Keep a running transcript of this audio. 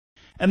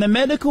And the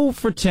medical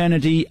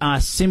fraternity are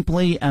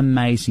simply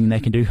amazing. They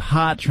can do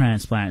heart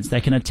transplants.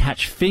 They can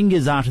attach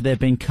fingers after they've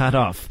been cut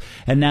off.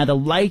 And now the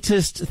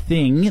latest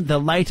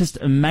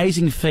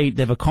amazing feat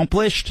they've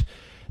accomplished,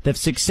 they've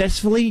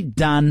successfully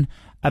done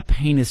a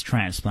penis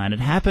transplant. It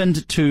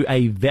happened to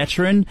a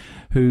veteran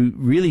who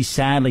really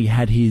sadly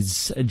had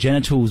his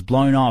genitals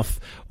blown off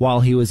while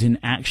he was in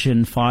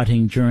action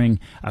fighting during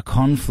a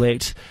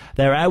conflict.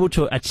 They were able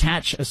to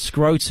attach a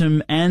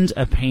scrotum and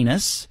a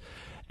penis.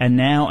 And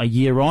now, a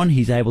year on,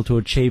 he's able to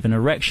achieve an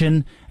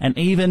erection and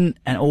even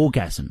an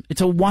orgasm.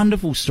 It's a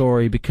wonderful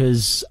story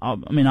because,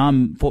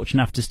 I'm fortunate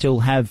enough to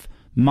still have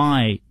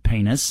my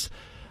penis.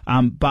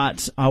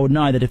 But I would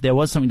know that if there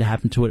was something to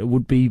happen to it, it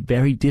would be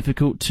very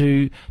difficult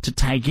to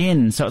take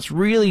in. So it's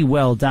really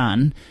well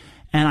done.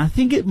 And I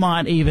think it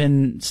might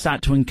even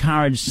start to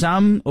encourage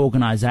some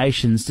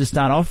organisations to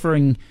start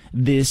offering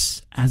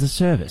this as a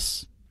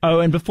service. Oh,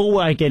 and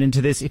before I get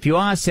into this, if you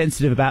are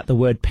sensitive about the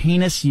word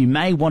penis, you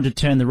may want to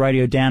turn the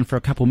radio down for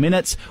a couple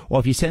minutes, or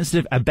if you're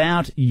sensitive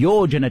about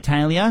your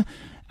genitalia,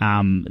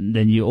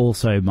 then you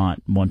also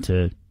might want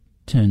to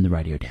turn the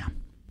radio down.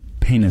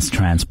 Penis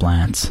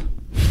transplants.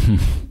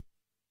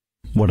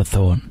 What a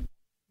thought.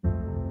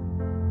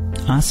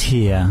 Us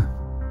here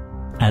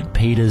at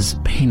Peter's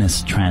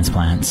Penis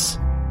Transplants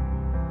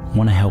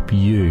want to help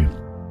you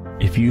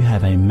if you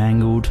have a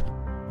mangled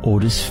or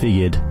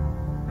disfigured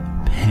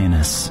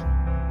penis.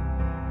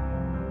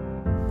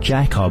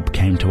 Jacob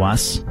came to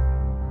us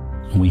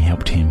and we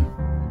helped him.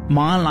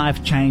 My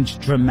life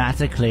changed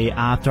dramatically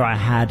after I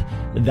had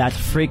that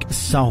freak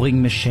sewing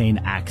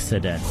machine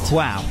accident.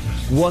 Wow,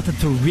 what a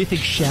terrific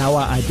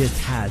shower I just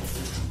had.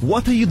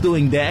 What are you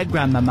doing there,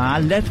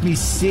 Grandmama? Let me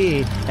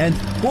see. And,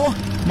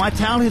 my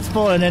towel has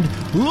fallen and,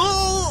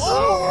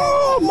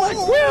 my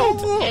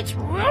quilt! It's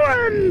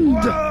ruined!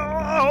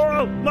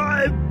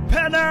 My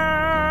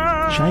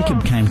penny!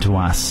 Jacob came to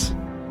us.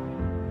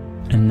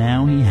 And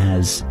now he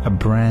has a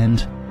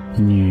brand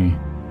new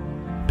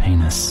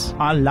penis.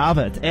 I love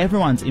it.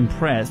 Everyone's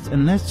impressed.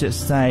 And let's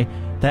just say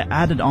they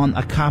added on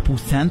a couple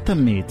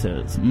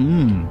centimeters.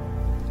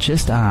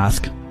 Just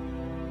ask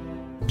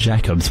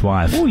Jacob's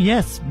wife. Oh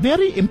yes,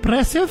 very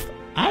impressive.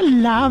 I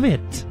love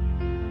it.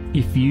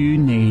 If you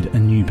need a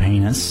new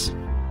penis,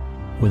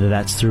 whether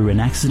that's through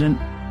an accident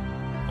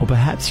or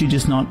perhaps you're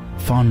just not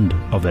fond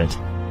of it,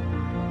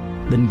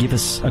 then give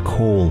us a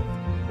call.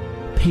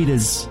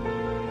 Peter's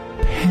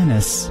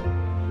Penis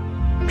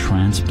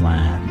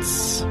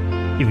Transplants.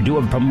 If you do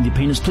have a problem with your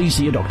penis, please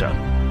see a doctor.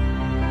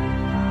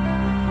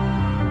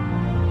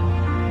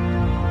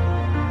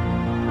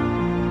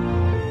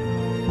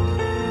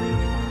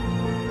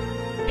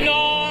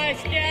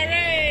 Nice,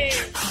 Gary!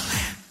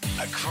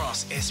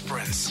 Across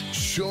Esperance.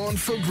 Sean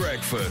for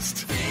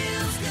breakfast.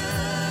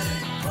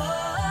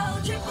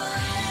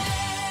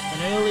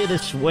 And earlier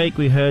this week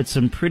we heard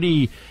some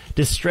pretty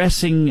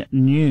distressing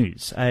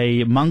news.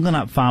 A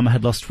Munganup farmer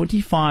had lost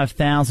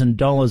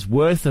 $25,000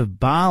 worth of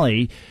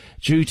barley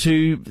due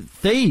to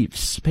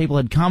thieves. People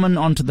had come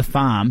onto the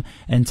farm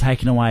and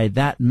taken away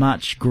that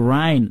much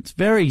grain. It's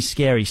very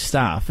scary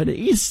stuff. And it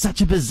is such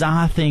a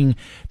bizarre thing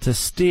to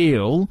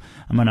steal.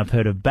 I've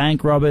heard of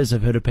bank robbers.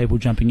 I've heard of people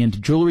jumping into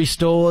jewellery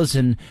stores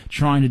and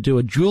trying to do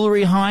a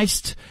jewellery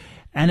heist.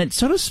 And it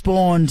sort of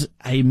spawned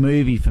a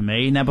movie for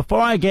me. Now, before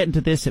I get into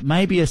this, it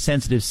may be a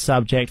sensitive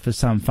subject for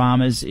some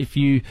farmers. If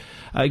you,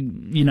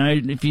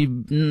 if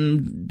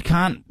you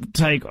can't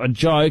take a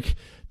joke,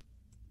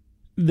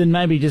 then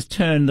maybe just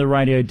turn the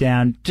radio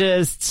down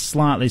just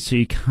slightly so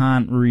you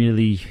can't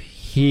really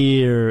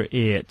hear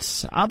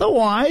it.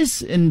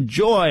 Otherwise,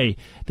 enjoy.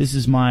 This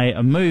is my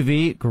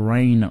movie,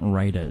 Grain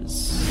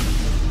Raiders.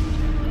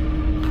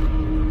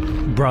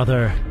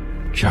 Brother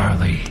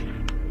Charlie.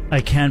 I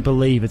can't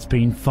believe it's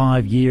been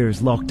 5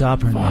 years locked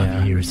up in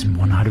there. 5 years and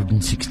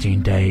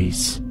 116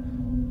 days.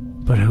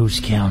 But who's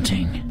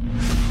counting?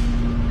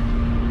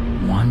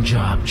 One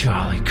job,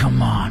 Charlie.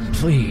 Come on,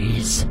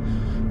 please.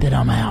 Then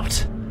I'm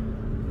out.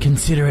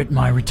 Consider it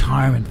my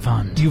retirement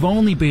fund. You've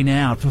only been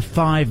out for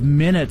 5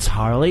 minutes,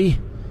 Harley.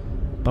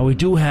 But we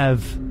do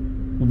have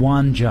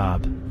one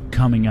job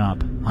coming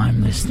up.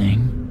 I'm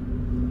listening.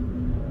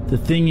 The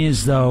thing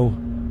is, though,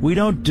 we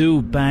don't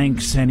do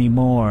banks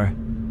anymore.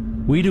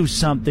 We do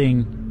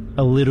something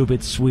a little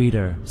bit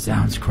sweeter.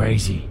 Sounds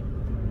crazy.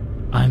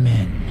 I'm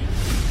in.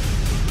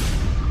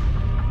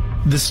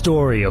 The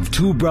story of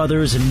two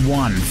brothers and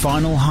one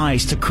final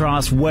heist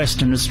across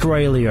Western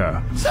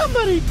Australia.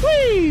 Somebody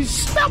please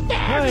stop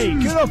that! Hey,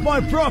 get off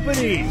my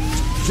property!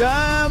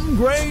 Damn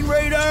Grain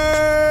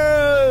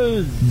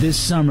Raiders! This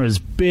summer's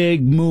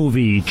big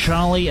movie,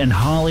 Charlie and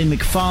Holly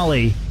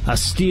McFarley are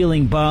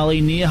stealing barley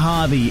near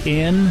Harvey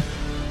in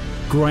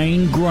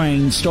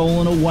Grain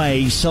Stolen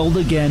Away, Sold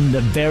Again the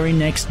Very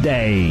Next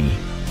Day.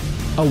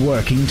 A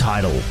working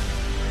title.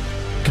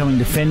 Coming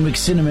to Fenwick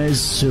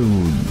Cinemas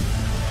soon.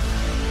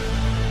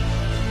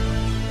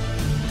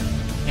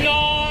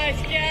 Nice,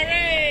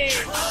 Gary!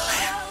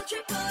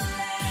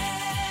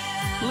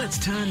 Let's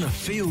turn the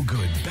feel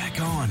good back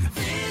on.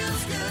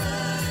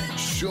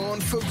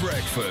 Sean for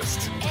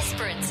breakfast.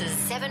 Esperance's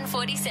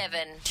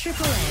 747.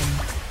 Triple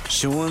M.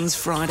 Sean's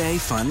Friday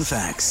Fun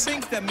Facts.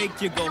 Things that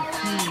make you go,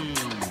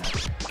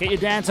 Get your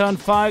dance on,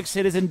 folks.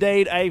 It is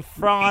indeed a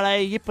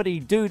Friday.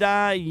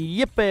 Yippity-doo-dah,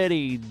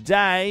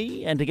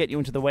 yippity-day. And to get you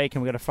into the week,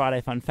 and we've got a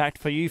Friday Fun Fact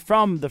for you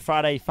from the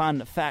Friday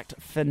Fun Fact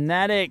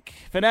Fanatic.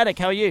 Fanatic,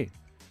 how are you?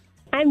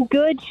 I'm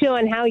good,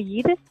 Sean. How are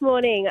you this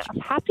morning?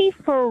 Happy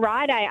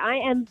Friday. I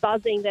am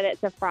buzzing that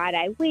it's a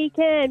Friday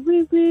weekend.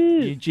 Woo-woo.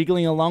 You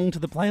jiggling along to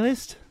the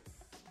playlist?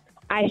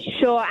 I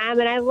sure am,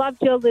 and I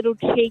loved your little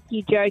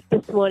cheeky joke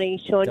this morning,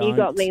 Sean. You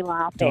got me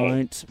laughing.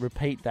 Don't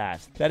repeat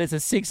that. That is a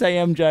 6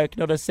 a.m. joke,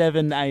 not a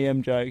 7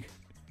 a.m. joke.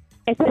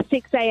 It's a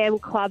 6 a.m.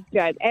 club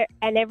joke.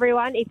 And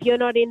everyone, if you're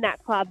not in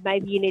that club,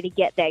 maybe you need to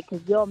get there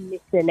because you're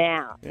missing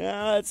out.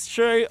 Yeah, it's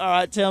true. All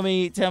right, tell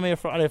me a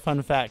Friday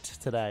Fun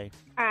Fact today.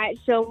 All right,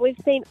 Sean, we've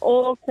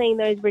all seen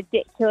those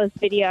ridiculous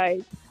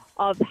videos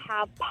of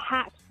how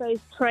packed those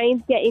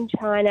trains get in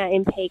China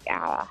in peak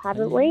hour,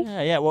 haven't we?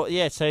 Yeah. Well,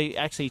 yeah. So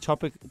actually,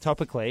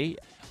 topically,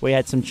 we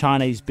had some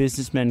Chinese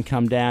businessmen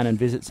come down and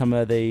visit some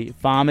of the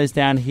farmers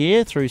down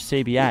here through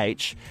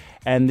CBH,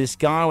 and this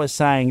guy was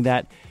saying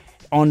that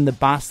on the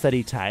bus that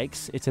he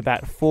takes, it's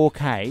about 4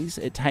 Ks.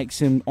 It takes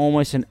him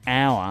almost an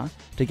hour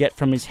to get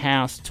from his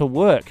house to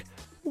work.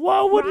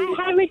 Why wouldn't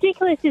How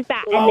ridiculous is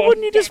that? Why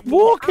wouldn't you just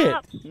walk it?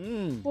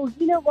 Well,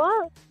 you know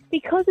what?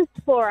 Because it's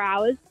 4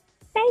 hours,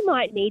 they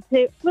might need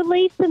to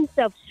relieve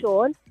themselves,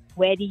 Sean.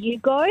 Where do you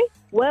go?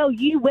 Well,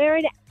 you wear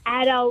an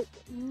adult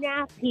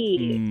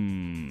nappy.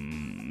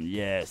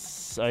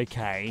 Yes,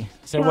 okay.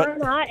 So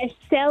what? China is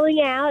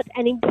selling out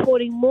and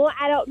importing more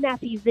adult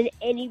nappies than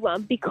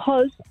anyone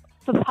because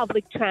for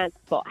public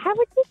transport. How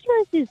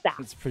ridiculous is that?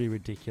 It's pretty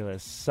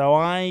ridiculous. So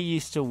I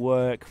used to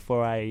work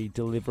for a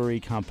delivery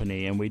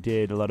company, and we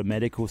did a lot of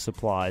medical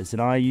supplies,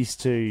 and I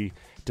used to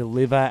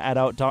deliver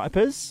adult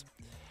diapers.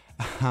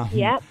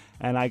 Yep.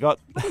 And I got...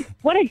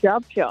 What a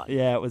job, Sean.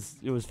 Yeah, it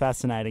was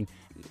fascinating.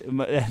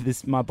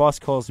 My boss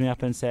calls me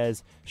up and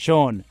says,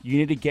 Sean, you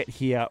need to get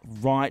here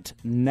right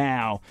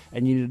now,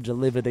 and you need to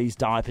deliver these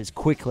diapers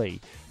quickly.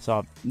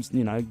 So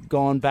I've,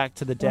 gone back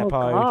to the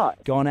depot,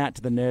 gone out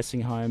to the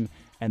nursing home,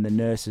 and the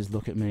nurses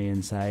look at me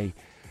and say,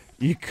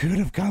 you could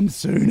have come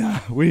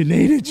sooner. We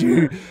needed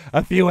you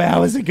a few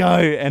hours ago.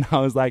 And I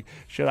was like,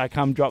 should I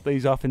come drop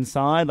these off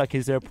inside? Like,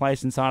 is there a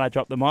place inside I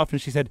drop them off?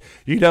 And she said,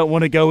 you don't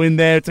want to go in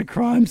there. It's a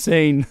crime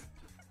scene.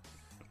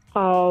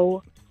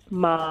 Oh,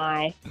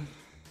 my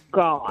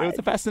God. It was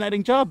a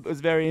fascinating job. It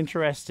was very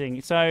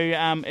interesting. So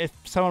if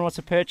someone wants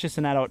to purchase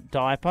an adult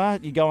diaper,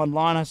 you go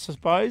online, I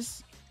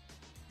suppose?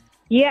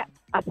 Yeah,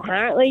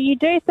 apparently you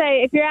do. So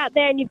if you're out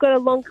there and you've got a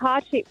long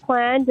car trip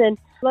planned and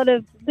a lot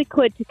of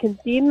liquid to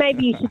consume,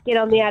 maybe you should get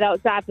on the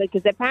adult diaper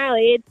because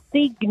apparently it's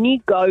the new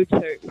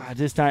go-to. I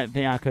just don't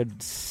think I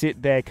could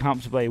sit there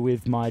comfortably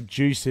with my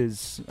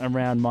juices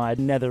around my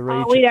nether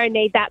region. Oh, we don't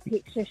need that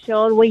picture,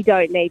 Sean. We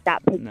don't need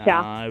that picture.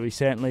 No, we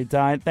certainly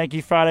don't. Thank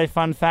you, Friday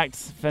Fun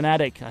Facts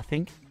Fanatic, I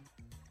think.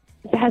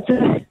 That's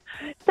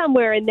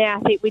somewhere in there,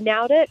 I think we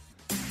nailed it.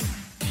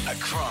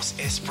 Across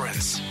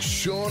Esperance.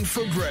 Sean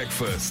for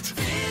breakfast.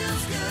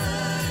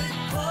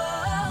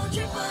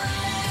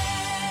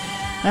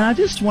 And I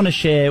just want to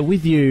share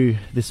with you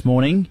this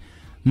morning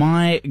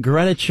my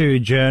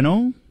gratitude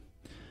journal.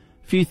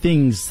 A few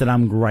things that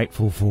I'm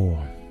grateful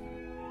for.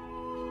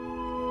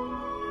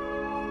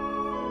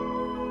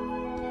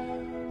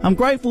 I'm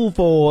grateful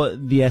for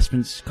the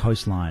Esperance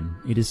coastline.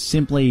 It is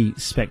simply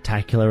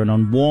spectacular, and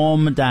on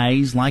warm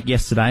days like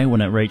yesterday when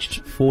it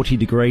reached 40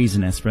 degrees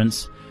in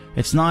Esperance,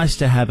 it's nice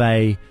to have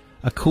a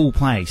cool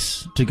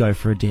place to go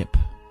for a dip.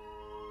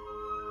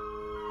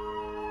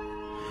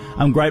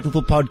 I'm grateful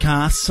for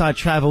podcasts. I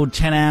travelled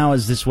 10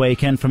 hours this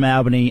weekend from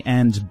Albany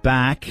and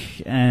back,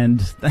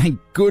 and thank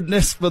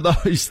goodness for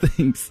those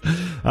things.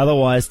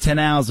 Otherwise, 10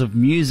 hours of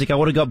music, I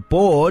would have got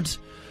bored.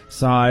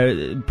 So,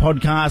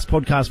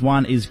 podcast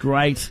 1 is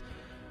great.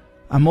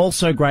 I'm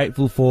also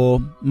grateful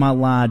for my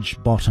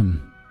large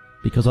bottom,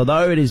 because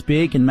although it is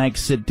big and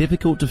makes it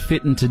difficult to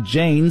fit into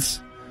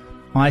jeans,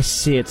 I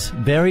sit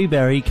very,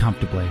 very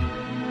comfortably.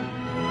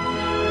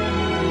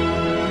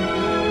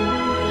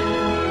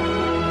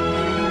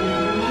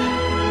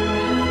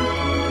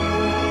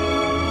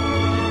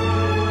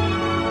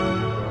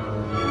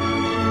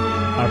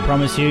 I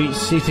promise you,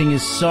 sitting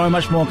is so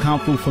much more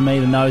comfortable for me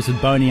than those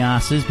with bony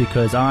asses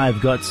because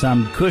I've got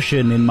some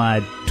cushion in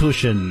my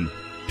tushy.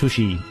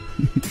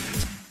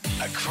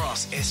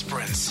 Across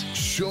Esperance.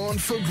 Sean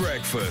for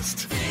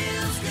breakfast.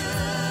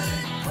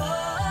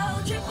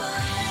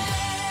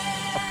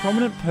 A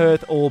prominent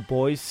Perth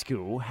all-boys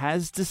school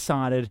has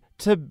decided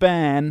to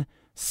ban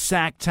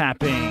sack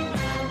tapping.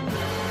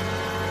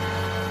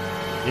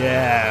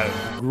 Yeah,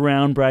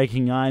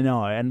 groundbreaking, I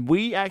know. And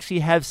we actually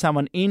have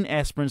someone in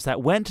Esperance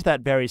that went to that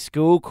very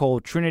school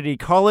called Trinity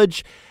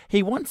College.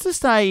 He wants to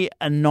stay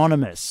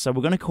anonymous, so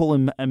we're going to call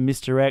him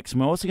Mr. X, and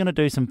we're also going to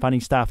do some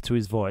funny stuff to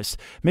his voice.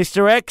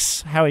 Mr.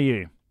 X, how are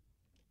you?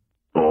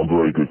 Oh, I'm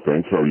very good,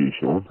 thanks. How are you,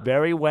 Sean?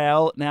 Very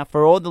well. Now,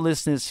 for all the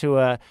listeners who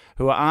are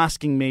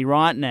asking me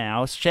right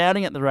now,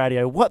 shouting at the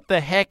radio, what the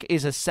heck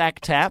is a sack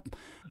tap?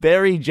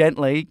 Very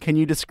gently, can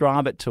you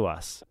describe it to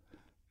us?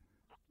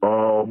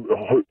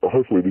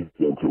 Hopefully it is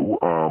gentle.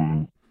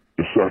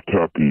 A sack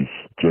tap is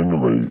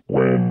generally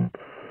when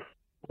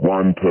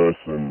one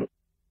person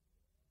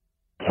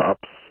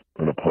taps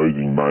an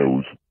opposing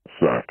male's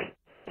sack.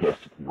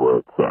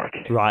 Sack.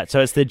 Right, so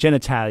it's the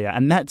genitalia,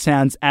 and that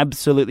sounds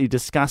absolutely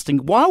disgusting.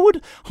 Why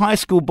would high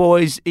school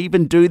boys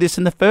even do this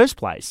in the first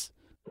place?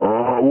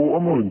 Well,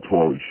 I'm not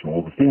entirely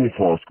sure. The thing with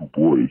high school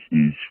boys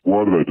is,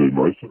 why do they do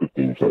most of the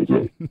things they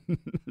do?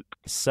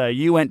 So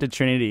you went to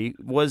Trinity.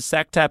 Was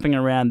sack tapping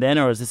around then,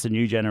 or is this a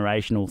new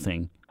generational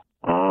thing?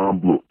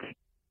 Look,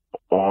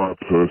 I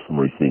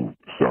personally think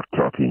sack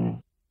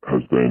tapping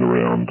has been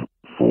around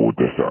for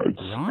decades.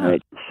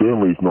 Right.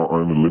 Certainly it's not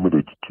only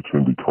limited to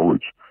Trinity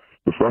College.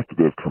 The fact that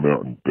they've come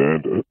out and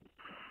banned it,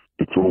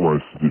 it's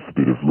almost this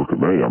bit of look at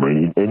me. I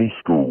mean, in any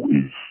school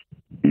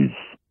is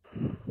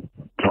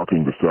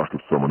tapping the sack of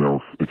someone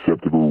else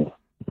acceptable?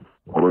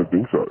 I don't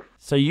think so.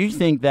 So you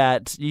think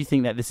that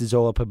this is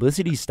all a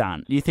publicity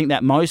stunt? You think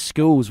that most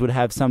schools would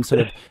have some sort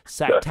of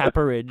sack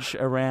tapperage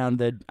around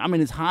the? I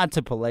mean, it's hard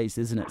to police,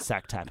 isn't it?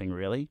 Sack tapping,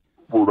 really?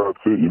 Well, that's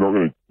it. You're not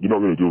going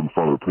to do it in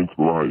front of the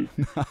principal, are you?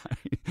 No,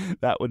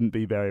 that wouldn't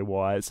be very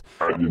wise.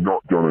 And you're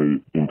not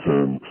going to, in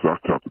turn, sack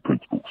tap the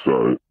principal.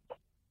 So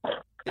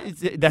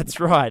that's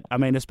right. I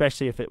mean,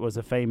 especially if it was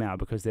a female,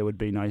 because there would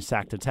be no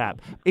sack to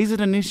tap. Is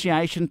it an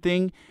initiation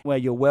thing where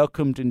you're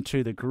welcomed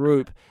into the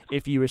group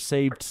if you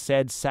received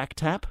said sack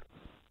tap?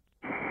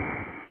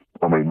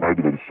 I mean,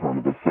 maybe they're just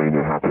trying to see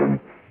it happen.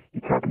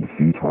 It's happened a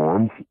few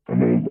times, and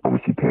then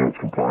obviously parents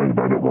complain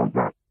they don't want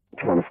that.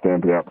 Trying to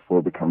stamp it out before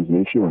it becomes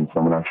an issue and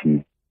someone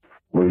actually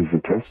loses a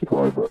testicle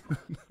over it.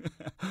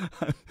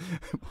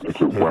 It's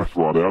a whack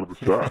right out of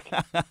the sack.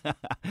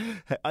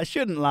 I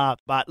shouldn't laugh,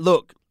 but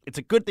look, it's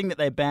a good thing that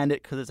they banned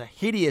it because it's a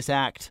hideous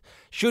act.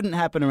 Shouldn't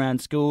happen around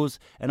schools,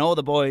 and all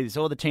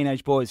the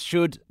teenage boys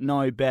should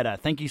know better.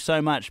 Thank you so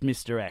much,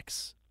 Mr.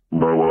 X.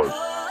 No worries.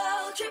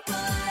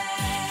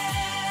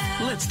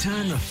 Let's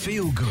turn the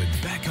feel-good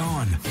back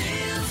on.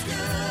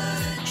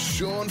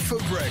 Sean for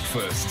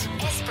breakfast.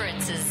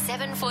 Esperance's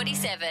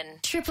 747.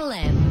 Triple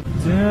M.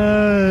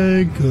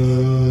 Take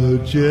a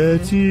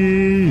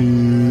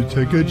jetty,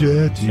 take a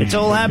jetty. It's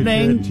all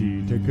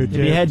happening. If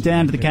you head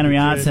down to the Canterbury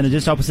Arts Centre,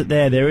 just opposite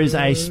there is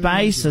a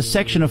space, a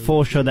section of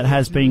foreshore that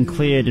has been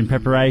cleared in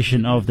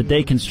preparation of the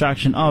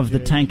deconstruction of the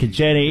Tanker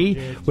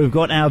Jetty. We've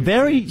got our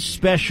very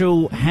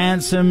special,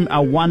 handsome,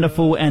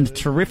 wonderful and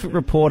terrific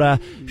reporter,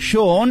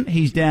 Sean.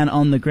 He's down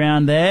on the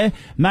ground there.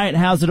 Mate,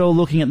 how's it all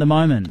looking at the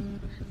moment?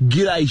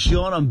 G'day,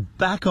 Sean. I'm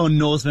back on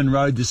Norseman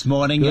Road this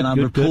morning and I'm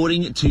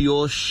reporting to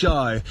your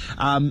show.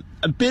 A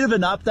bit of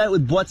an update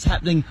with what's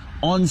happening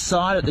on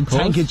site at the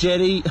Tanker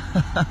Jetty.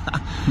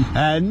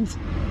 And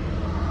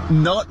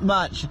not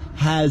much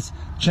has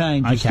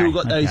changed. We've still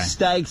got those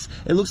stakes.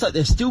 It looks like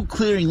they're still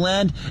clearing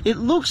land. It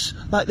looks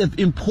like they've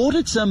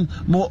imported some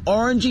more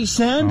orangey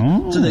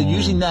sand. So they're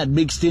using that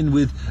mixed in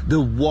with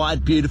the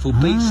white, beautiful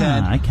beach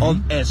sand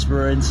of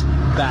Esperance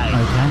Bay.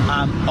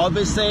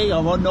 Obviously,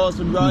 I'm on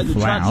Norseman Road. The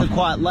trucks are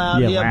quite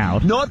loud here.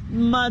 Not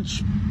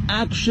much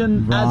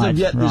action as of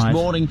yet this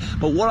morning,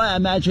 but what I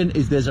imagine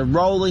is there's a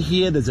roller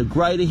here, there's a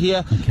grader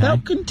here. They'll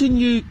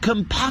continue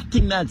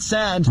compacting that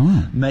sand,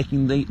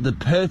 making the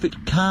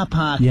perfect car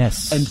park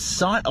and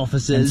site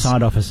offices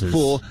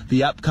for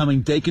the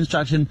upcoming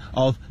deconstruction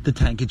of the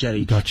Tanker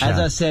Jetty. As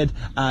I said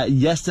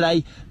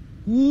yesterday,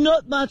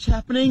 not much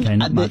happening.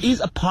 There is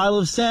a pile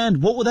of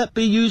sand. What will that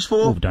be used for?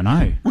 Oh, don't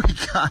know. We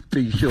can't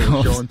be sure,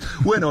 Sean.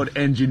 We're not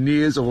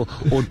engineers or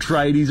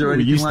tradies or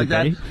anything like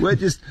that. We're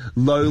just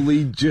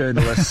lowly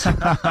journalists.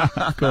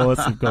 Of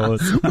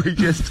course. We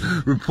just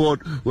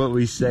report what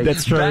we see.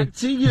 That's true. Back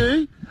to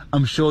you.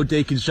 I'm sure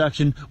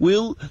deconstruction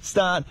will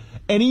start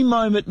any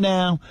moment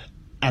now,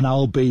 and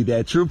I'll be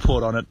there to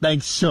report on it.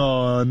 Thanks,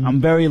 Sean.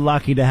 I'm very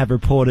lucky to have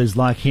reporters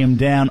like him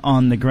down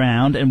on the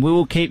ground, and we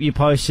will keep you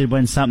posted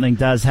when something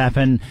does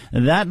happen.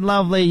 That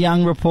lovely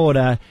young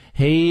reporter,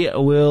 he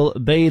will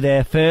be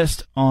there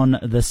first on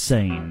the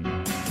scene.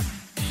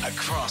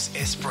 Across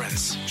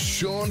Esperance.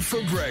 Sean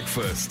for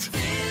breakfast.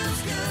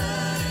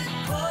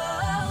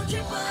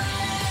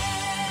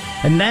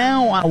 And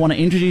now I want to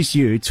introduce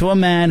you to a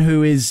man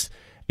who is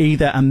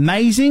either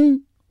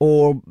amazing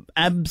or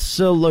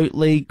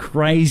absolutely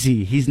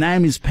crazy. His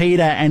name is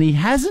Peter, and he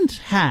hasn't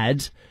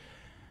had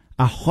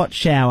a hot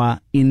shower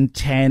in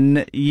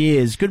 10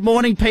 years. Good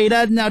morning,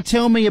 Peter. Now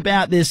tell me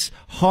about this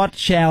hot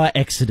shower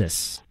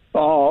exodus.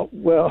 Oh,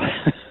 well,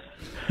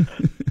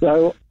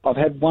 so I've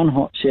had one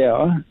hot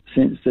shower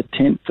since the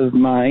 10th of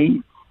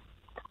May,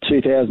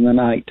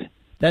 2008.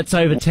 That's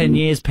over 10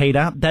 years,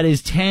 Peter. That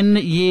is 10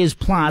 years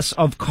plus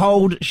of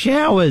cold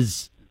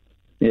showers.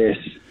 Yes.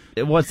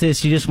 What's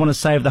this? You just want to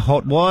save the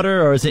hot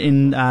water, or is it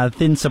in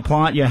thin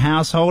supply at your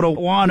household, or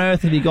why on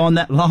earth have you gone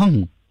that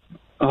long?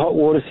 hot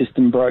water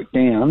system broke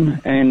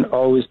down, and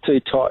I was too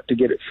tight to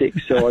get it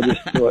fixed. So I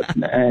just thought,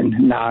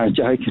 and no,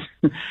 joking.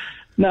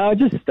 No, I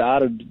just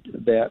started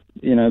about,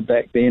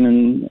 back then,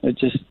 and it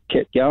just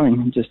kept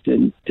going. It just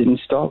didn't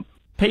stop.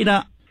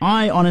 Peter,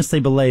 I honestly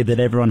believe that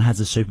everyone has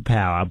a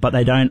superpower, but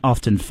they don't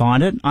often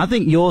find it. I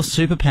think your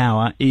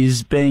superpower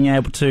is being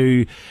able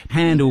to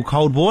handle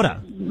cold water.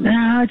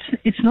 No,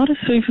 it's not a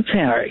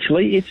superpower,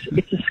 actually.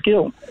 It's a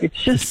skill.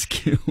 It's just a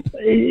skill.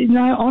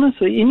 No,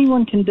 honestly,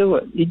 anyone can do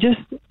it. You just,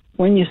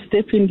 when you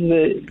step into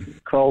the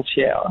cold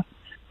shower,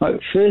 like,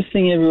 first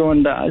thing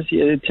everyone does,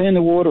 you turn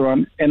the water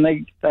on, and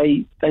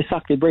they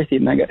suck their breath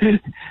in. They go,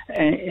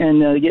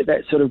 and they get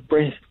that sort of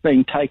breath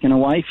being taken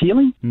away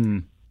feeling.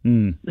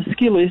 The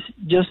skill is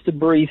just to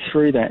breathe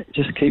through that.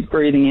 Just keep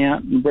breathing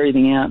out and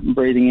breathing out and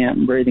breathing out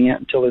and breathing out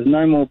until there's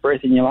no more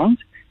breath in your lungs,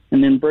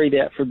 and then breathe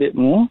out for a bit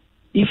more.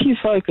 If you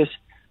focus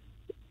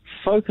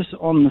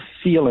on the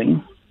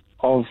feeling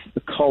of the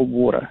cold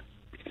water,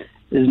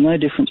 there's no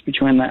difference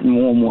between that and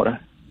warm water.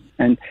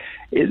 And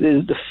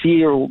the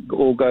fear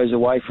all goes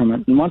away from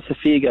it. And once the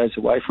fear goes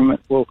away from it,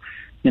 well,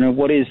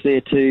 what is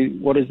there to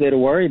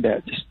worry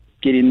about? Just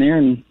get in there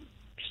and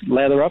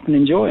lather up and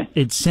enjoy.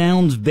 It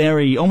sounds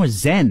very, almost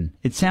zen.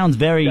 It sounds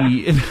very,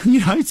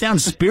 it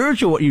sounds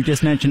spiritual what you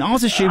just mentioned. I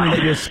was assuming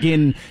that your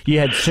skin, you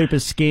had super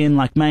skin,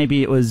 like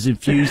maybe it was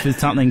infused with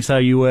something so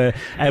you were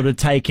able to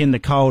take in the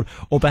cold,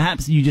 or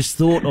perhaps you just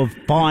thought of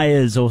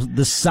fires or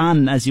the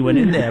sun as you went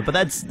in there. But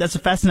that's a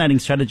fascinating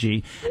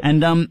strategy.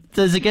 And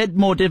does it get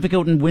more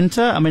difficult in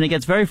winter? I mean, it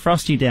gets very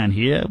frosty down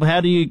here.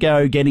 How do you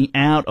go getting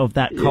out of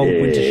that cold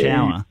winter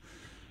shower?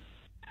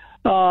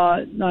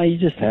 No, you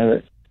just have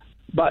it.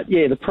 But,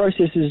 yeah, the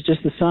process is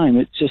just the same.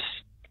 It's just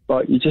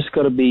like you just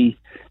got to be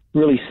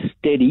really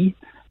steady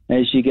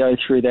as you go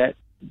through that.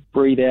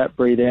 Breathe out,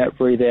 breathe out,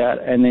 breathe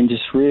out, and then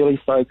just really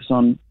focus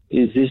on,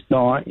 is this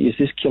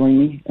killing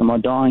me? Am I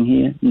dying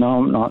here? No,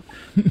 I'm not.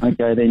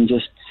 Okay, then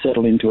just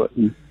settle into it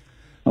and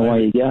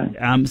away you go.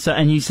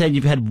 And you said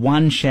you've had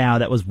one shower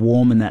that was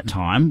warm in that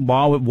time.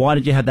 Why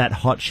did you have that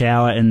hot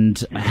shower, and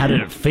how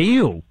did it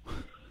feel?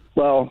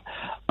 Well,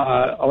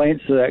 I'll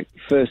answer that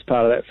first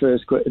part of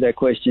that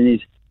question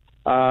is,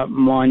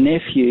 my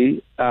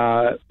nephew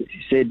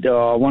said,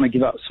 I want to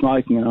give up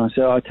smoking. And I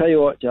said, I'll tell you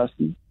what,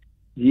 Justin,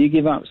 if you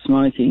give up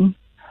smoking,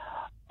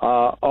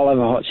 I'll have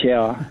a hot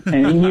shower.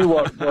 And he knew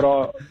what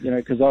I,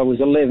 because I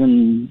was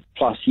 11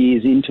 plus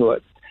years into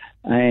it.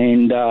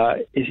 And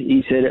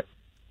he said,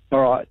 all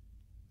right,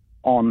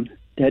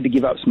 had to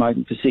give up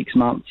smoking for 6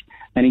 months.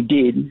 And he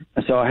did.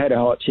 So I had a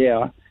hot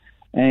shower.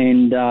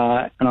 And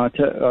I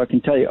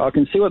can tell you, I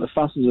can see what the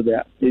fuss is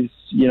about.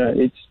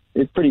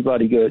 It's pretty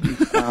bloody good.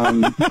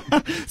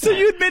 So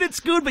you admit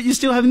it's good, but you're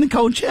still having the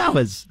cold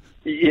showers?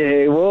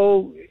 Yeah,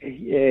 well,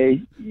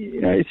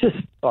 it's just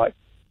like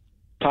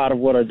part of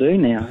what I do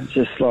now. It's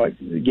just like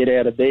get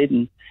out of bed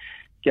and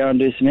go and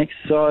do some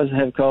exercise,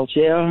 have a cold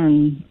shower,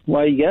 and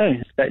away you go.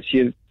 That's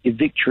your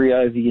victory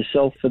over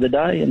yourself for the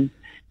day, and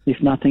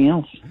if nothing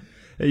else.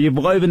 You've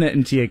woven it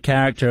into your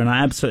character, and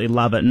I absolutely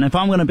love it. And if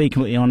I'm going to be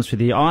completely honest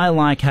with you, I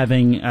like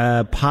having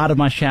part of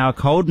my shower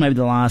cold, maybe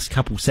the last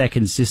couple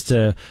seconds, just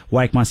to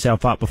wake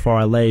myself up before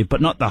I leave,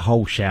 but not the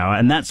whole shower.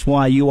 And that's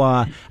why you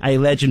are a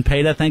legend,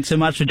 Peter. Thanks so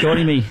much for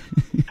joining me.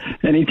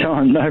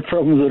 Anytime, no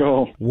problems at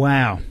all.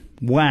 Wow.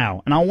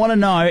 And I want to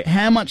know,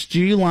 how much do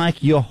you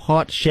like your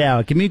hot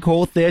shower? Give me a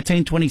call,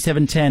 13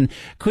 27 10.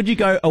 Could you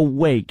go a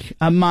week,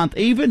 a month,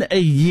 even a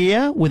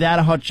year without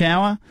a hot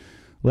shower?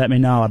 Let me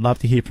know. I'd love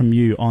to hear from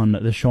you on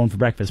the Sean for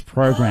Breakfast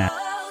program.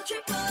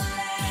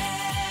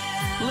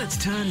 Let's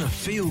turn the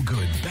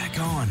feel-good back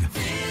on.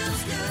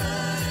 Feels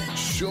good.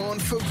 Sean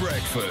for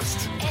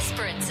Breakfast.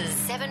 Esperance's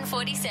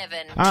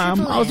 747.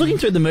 I was looking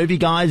through the movie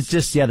guides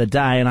just the other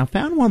day, and I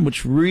found one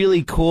which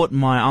really caught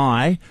my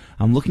eye.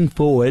 I'm looking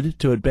forward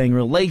to it being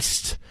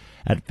released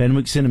at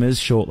Fenwick Cinemas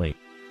shortly.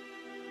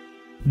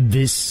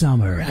 This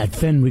summer at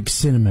Fenwick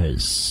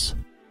Cinemas,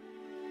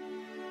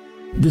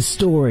 the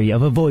story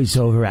of a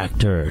voiceover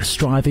actor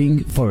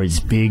striving for his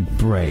big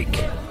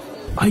break.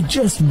 I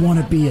just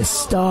want to be a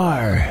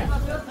star.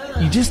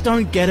 You just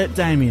don't get it,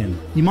 Damien.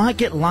 You might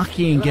get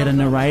lucky and get a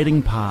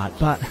narrating part,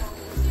 but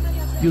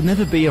you'll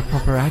never be a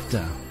proper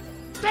actor.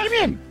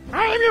 Damien,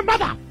 I am your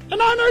mother,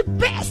 and I know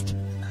best.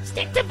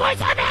 Stick to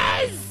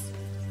voiceovers.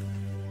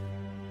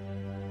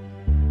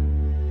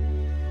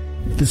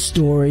 The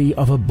story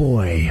of a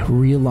boy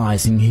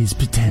realizing his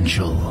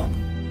potential.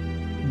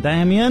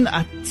 Damien,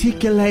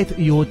 articulate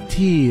your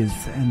tears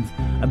and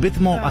a bit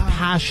more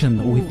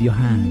passion with your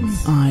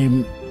hands.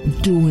 I'm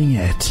doing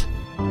it.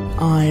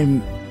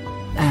 I'm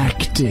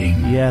acting.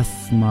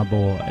 Yes, my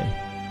boy.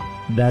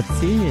 That's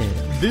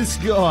it. This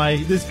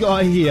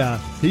guy here,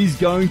 he's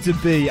going to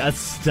be a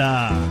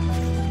star.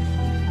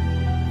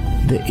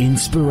 The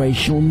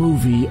inspirational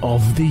movie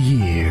of the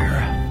year.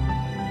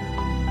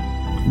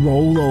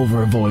 Roll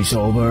over,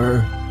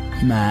 voiceover.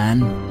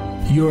 Man,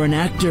 you're an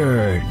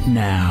actor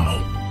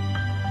now.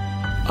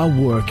 A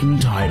working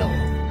title.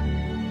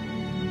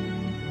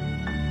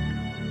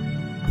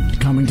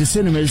 Coming to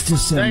cinemas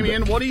December.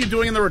 Damien, what are you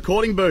doing in the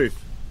recording booth?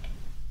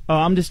 Oh,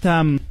 I'm just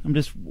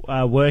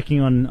working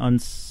on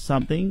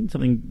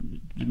something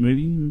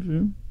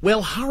movie.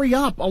 Well, hurry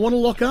up. I want to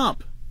lock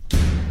up.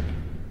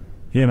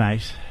 Yeah,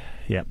 mate.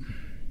 Yep.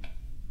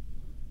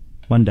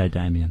 One day,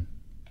 Damien.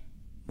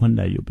 One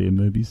day you'll be a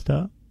movie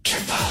star.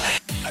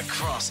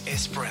 Across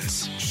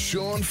Esperance.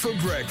 Sean for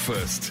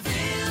breakfast.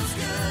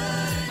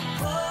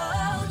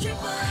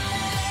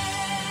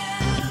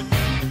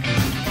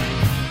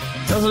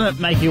 Doesn't it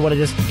make you want to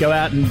just go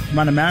out and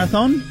run a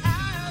marathon?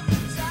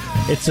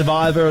 It's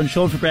Survivor and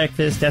Sean for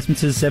breakfast.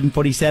 Esperance's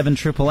 747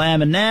 Triple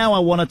M. And now I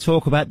want to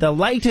talk about the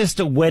latest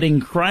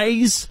wedding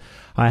craze.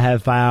 I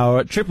have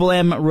our Triple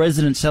M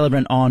resident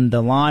celebrant on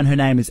the line. Her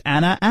name is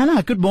Anna.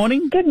 Anna, good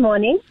morning. Good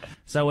morning.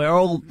 So we're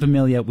all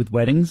familiar with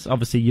weddings.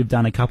 Obviously, you've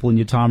done a couple in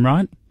your time,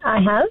 right? I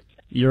have.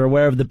 You're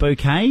aware of the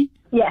bouquet?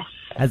 Yes.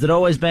 Has it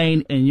always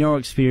been, in your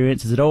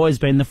experience, has it always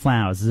been the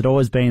flowers? Has it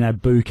always been a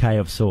bouquet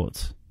of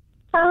sorts?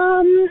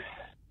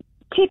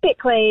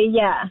 Typically,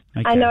 yeah.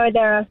 Okay. I know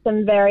there are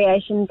some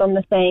variations on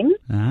the theme.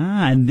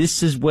 And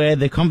this is where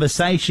the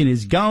conversation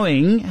is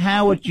going.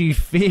 How would you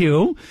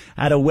feel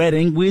at a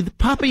wedding with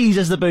puppies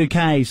as the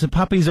bouquet? So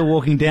puppies are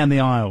walking down the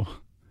aisle.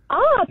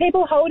 Oh,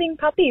 people holding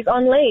puppies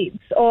on leads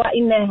or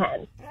in their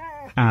hands.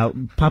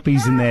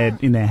 Puppies in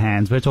their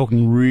hands. We're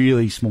talking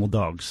really small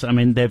dogs. I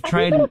mean, they've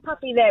trained... Have you got a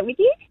puppy there with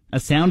you? A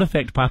sound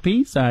effect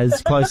puppy, so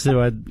as close to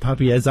a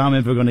puppy as I'm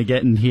ever going to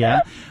get in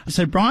here.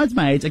 So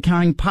bridesmaids are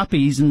carrying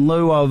puppies in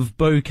lieu of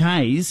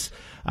bouquets.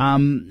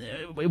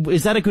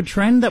 Is that a good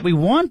trend that we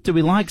want? Do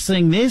we like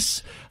seeing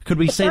this? Could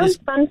we see this?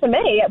 Sounds fun to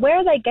me. Where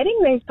are they getting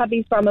these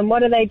puppies from and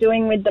what are they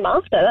doing with them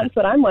after? That's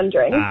what I'm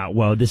wondering.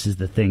 Well, this is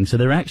the thing. So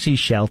they're actually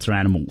shelter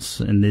animals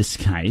in this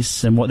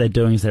case, and what they're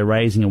doing is they're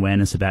raising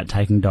awareness about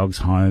taking dogs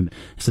home.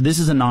 So this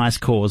is a nice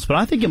cause, but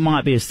I think it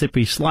might be a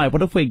slippery slope.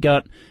 What if we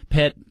got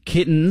pet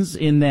kittens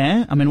in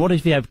there? I mean, what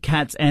if you have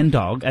cats and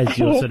dog as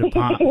your sort of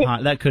part?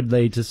 That could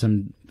lead to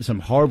some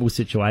horrible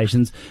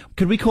situations.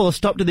 Could we call a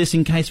stop to this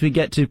in case we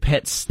get to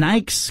pet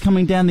snakes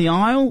coming down the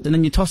aisle and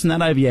then you're tossing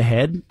that over your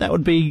head? That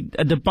would be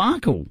a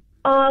debacle.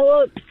 Oh,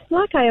 well,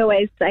 like I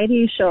always say to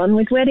you, Sean,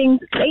 with weddings,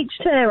 each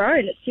to their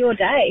own. It's your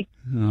day.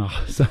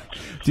 Oh, so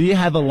do you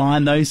have a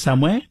line, though,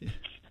 somewhere?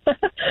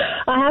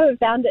 I haven't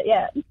found it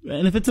yet.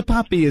 And if it's a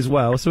puppy as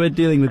well, so we're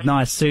dealing with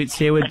nice suits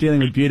here, we're dealing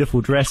with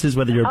beautiful dresses,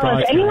 whether you're a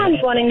bridesmaid. If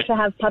anyone's wanting to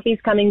have puppies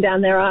coming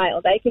down their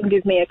aisle, they can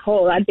give me a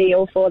call. I'd be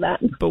all for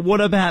that. But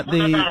what about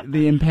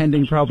the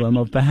impending problem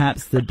of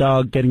perhaps the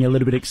dog getting a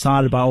little bit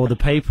excited by all the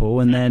people,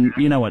 and then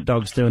you know what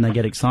dogs do when they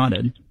get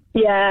excited?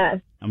 Yeah.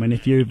 I mean,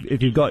 if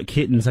you've got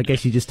kittens, I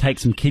guess you just take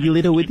some kitty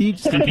litter with you,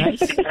 just in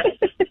case.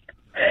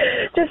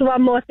 Just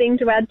one more thing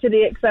to add to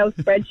the Excel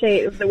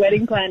spreadsheet of the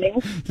wedding planning.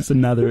 Just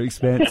another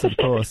expense, of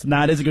course.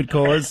 No, it is a good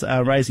cause,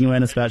 raising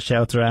awareness about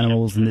shelter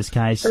animals in this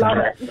case. Love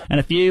it. And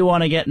if you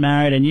want to get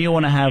married and you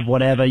want to have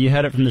whatever, you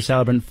heard it from the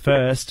celebrant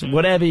first,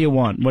 whatever you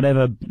want,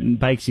 whatever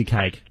bakes your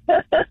cake.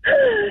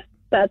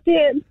 That's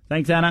it.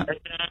 Thanks, Anna.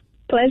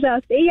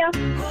 Pleasure. See ya.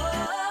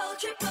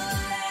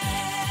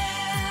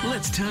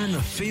 Let's turn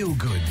the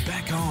feel-good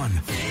back on.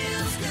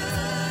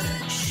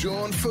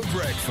 Sean for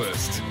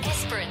breakfast.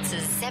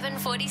 Esperance's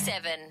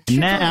 747.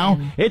 Now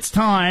it's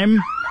time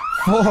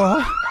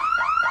for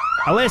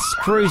a less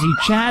cruisy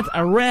chat,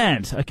 a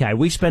rant. Okay,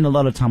 we spend a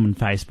lot of time on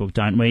Facebook,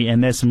 don't we?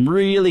 And there's some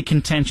really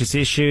contentious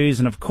issues.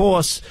 And of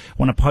course,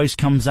 when a post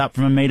comes up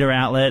from a media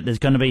outlet, there's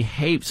going to be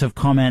heaps of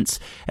comments.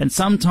 And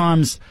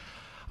sometimes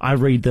I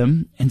read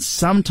them, and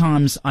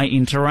sometimes I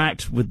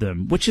interact with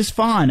them, which is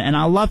fine. And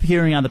I love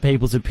hearing other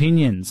people's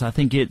opinions. I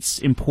think it's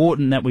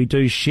important that we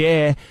do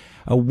share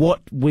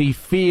what we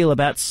feel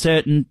about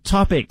certain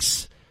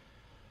topics.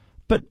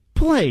 But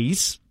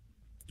please,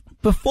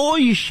 before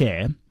you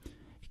share,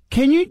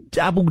 can you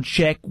double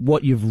check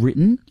what you've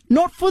written?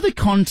 Not for the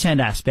content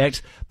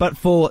aspect, but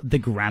for the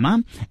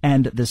grammar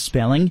and the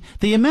spelling.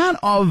 The amount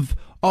of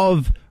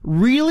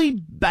really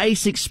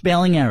basic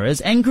spelling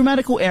errors and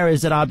grammatical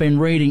errors that I've been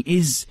reading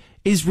is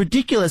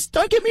ridiculous.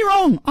 Don't get me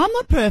wrong. I'm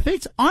not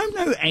perfect. I'm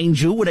no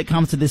angel when it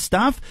comes to this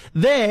stuff.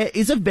 There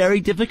is a very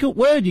difficult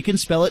word. You can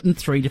spell it in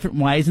 3 different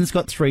ways and it's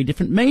got 3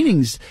 different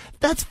meanings.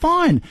 That's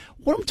fine.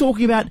 What I'm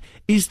talking about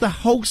is the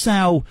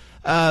wholesale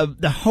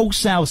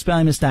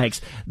spelling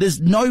mistakes.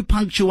 There's no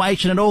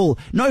punctuation at all.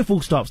 No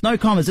full stops, no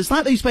commas. It's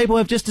like these people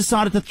have just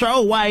decided to throw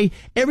away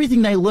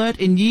everything they learnt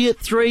in year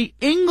 3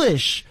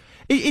 English.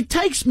 It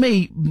takes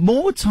me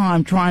more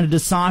time trying to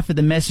decipher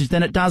the message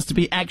than it does to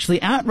be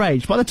actually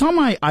outraged. By the time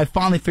I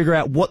finally figure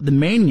out what the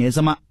meaning is,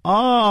 I'm like,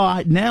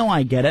 oh, now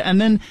I get it. And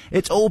then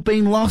it's all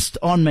been lost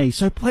on me.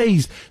 So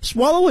please,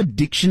 swallow a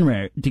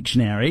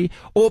dictionary,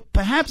 or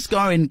perhaps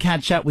go and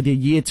catch up with your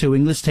year 2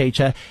 English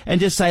teacher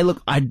and just say,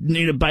 look, I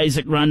need a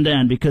basic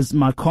rundown because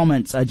my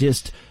comments are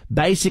just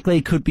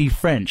basically could be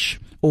French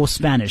or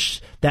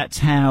Spanish. That's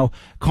how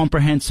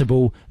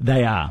comprehensible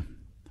they are.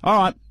 All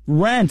right,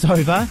 rant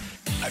over.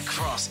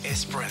 Across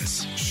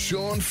Esperance.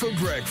 Sean for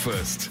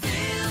breakfast.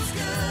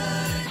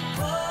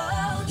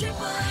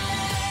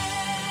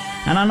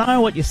 And I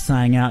know what you're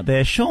saying out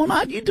there. Sean,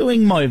 aren't you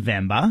doing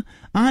Movember?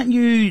 Aren't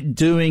you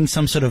doing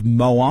some sort of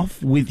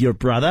mow-off with your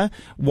brother?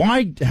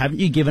 Why haven't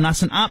you given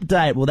us an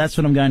update? Well, that's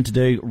what I'm going to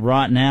do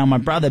right now. My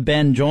brother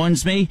Ben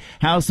joins me.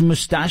 How's the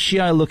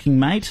mustachio looking,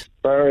 mate?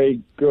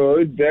 Very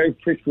good. Very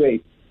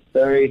prickly.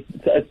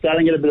 It's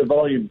starting to get a bit of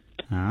volume.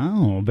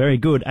 Oh, very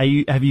good.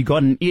 Have you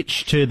got an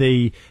itch to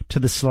the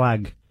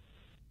slug?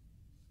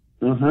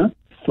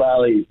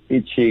 Slightly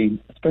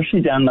itchy,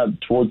 especially down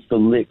towards the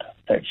lip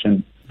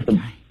section.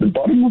 The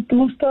bottom of the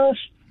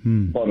moustache?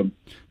 Bottom.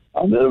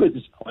 I'm a little bit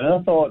disappointed.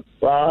 I thought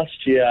last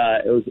year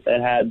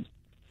it had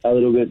a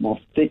little bit more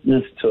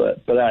thickness to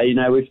it. But,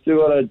 we've still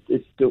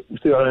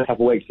got a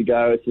couple of weeks to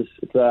go.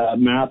 It's a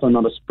marathon,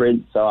 not a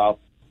sprint, so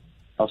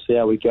I'll see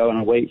how we go in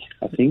a week,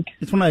 I think.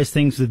 It's one of those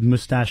things with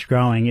moustache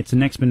growing. It's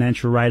an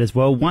exponential rate as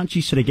well. Once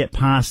you sort of get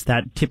past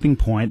that tipping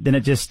point, then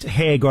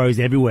hair grows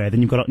everywhere.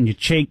 Then you've got it on your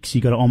cheeks,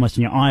 you've got it almost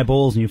on your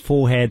eyeballs and your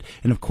forehead,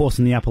 and of course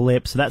in the upper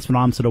lip. So that's what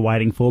I'm sort of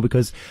waiting for,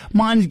 because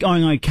mine's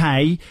going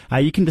okay.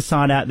 You can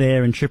decide out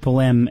there in Triple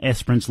M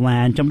Esperance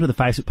land. Jump to the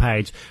Facebook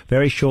page.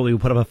 Very shortly we'll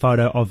put up a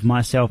photo of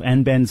myself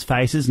and Ben's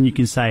faces, and you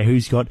can say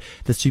who's got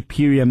the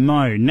superior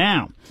mow.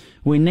 Now,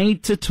 we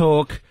need to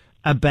talk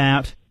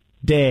about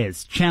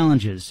dares,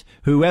 challenges,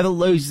 whoever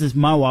loses this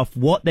mow-off,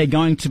 what they're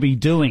going to be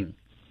doing.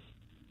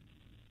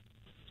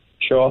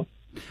 Sure.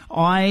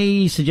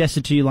 I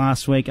suggested to you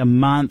last week a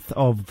month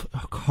of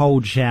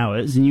cold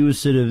showers, and you were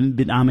sort of a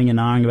bit umming and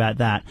ahhing about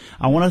that.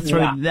 I want to throw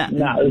that...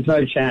 No, there's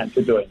no chance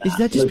of doing that. Is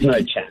that just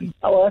there's no chance.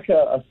 I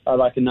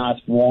like a nice,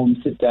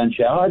 warm, sit-down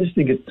shower. I just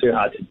think it's too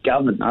hard to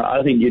govern.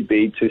 I think you'd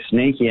be too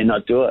sneaky and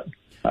not do it.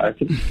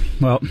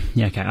 Well,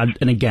 yeah, okay.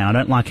 And again, I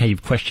don't like how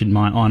you've questioned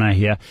my honour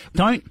here.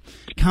 Don't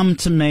come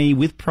to me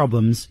with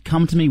problems.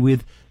 Come to me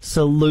with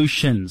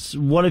solutions.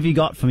 What have you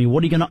got for me?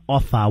 What are you going to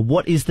offer?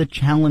 What is the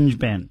challenge,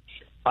 Ben?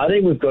 I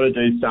think we've got to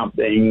do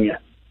something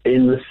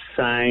in the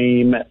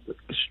same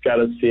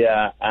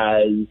stratosphere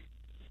as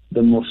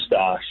the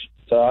moustache.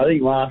 So I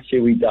think last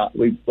year we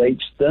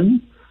bleached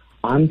them.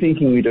 I'm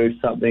thinking we do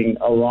something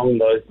along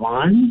those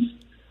lines.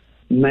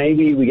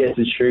 Maybe we get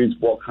to choose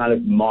what kind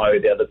of mow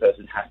the other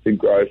person has to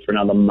grow for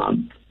another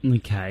month.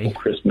 Okay. For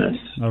Christmas.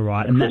 All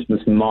right. And Christmas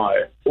mow.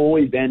 Or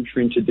we venture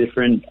into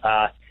different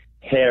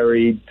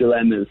hairy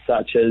dilemmas,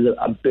 such as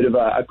a bit of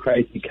a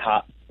crazy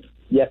cut.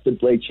 You have to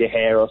bleach your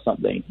hair or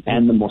something,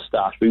 and the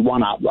moustache. We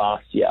won up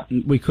last year.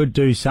 We could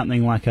do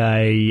something like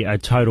a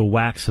total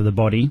wax of the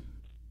body.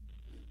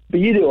 But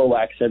you do a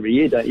wax every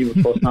year, don't you,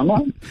 before summer?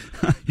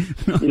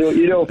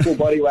 You do a full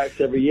body wax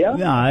every year?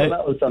 No. Well,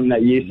 that was something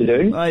that you used to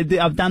do.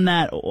 I've done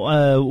that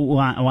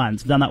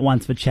once. I've done that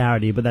once for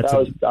charity, but that's...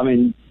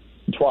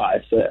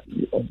 Twice, at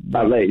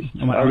least.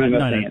 I remember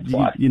saying it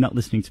twice. You're not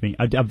listening to me.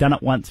 I've done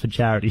it once for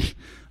charity.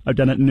 I've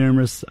done it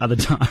numerous other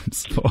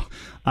times for...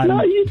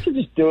 No, you used to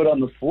just do it on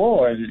the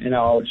floor in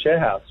our old share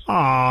house.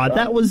 Oh,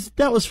 that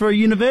was for a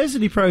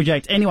university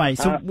project. Anyway,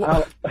 so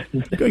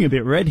going a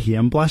bit red here.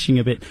 I'm blushing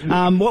a bit.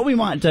 What we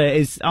might do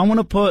is I want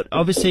to put,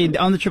 obviously,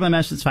 on the Triple M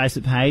Masters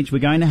Facebook page, we're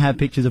going to have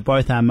pictures of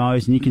both our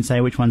mows, and you can say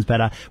which one's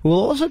better.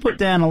 We'll also put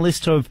down a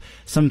list of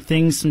some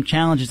things, some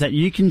challenges that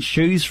you can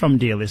choose from,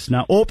 dear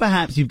listener, or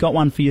perhaps you've got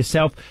one for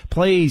yourself.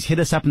 Please hit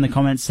us up in the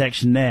comments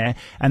section there,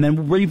 and then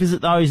we'll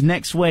revisit those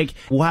next week.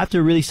 We'll have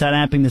to really start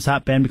amping this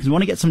up, Ben, because we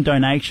want to get some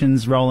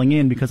donations rolling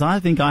in, because I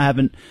think I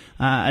haven't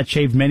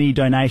achieved many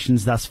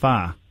donations thus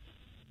far.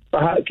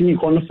 Can you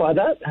quantify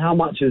that? How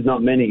much is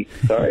not many?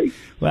 Sorry.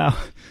 Well,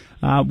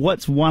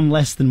 what's one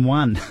less than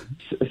one?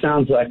 It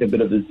sounds like a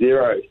bit of a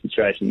zero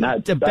situation.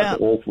 That's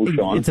awful,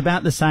 Sean. It's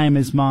about the same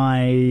as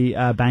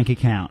my bank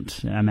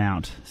account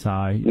amount. So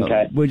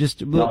okay.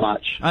 Not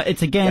much.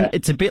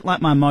 It's a bit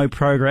like my Mo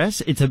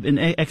Progress. It's an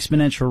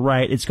exponential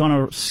rate. It's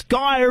going to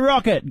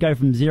skyrocket, go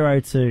from zero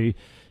to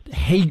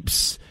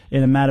heaps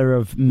in a matter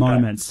of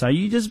moments. So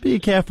you just be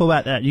careful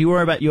about that. You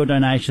worry about your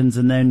donations,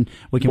 and then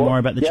we can worry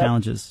about the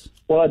challenges.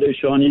 What I do,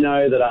 Sean, you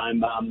know that I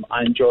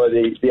enjoy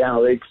the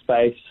analytics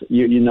space.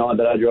 You know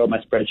that I draw my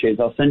spreadsheets.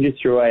 I'll send you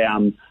through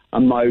a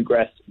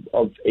progress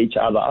of each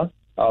other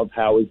of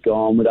how we've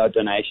gone with our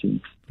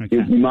donations.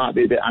 Okay. You might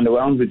be a bit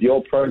underwhelmed with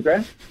your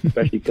progress,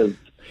 especially because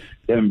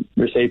you haven't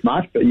received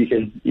much, but you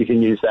can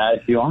use that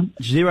if you want.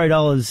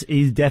 $0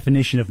 is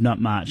definition of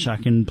not much. I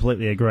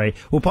completely agree.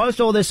 We'll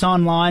post all this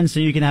online so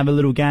you can have a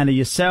little gander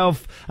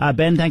yourself.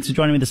 Ben, thanks for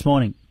joining me this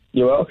morning.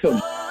 You're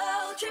welcome.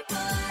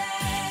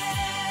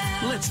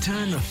 Let's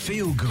turn the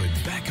feel-good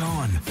back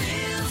on.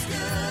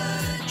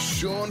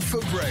 Sean for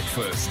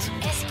breakfast.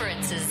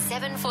 Esperance's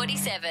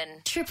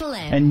 747. Triple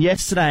M. And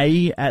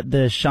yesterday at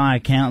the Shire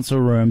Council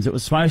rooms, it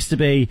was supposed to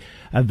be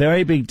a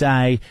very big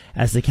day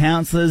as the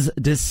councillors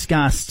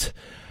discussed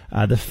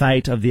the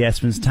fate of the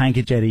Esperance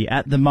tanker jetty.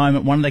 At the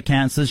moment, one of the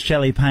councillors,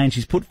 Shelley Payne,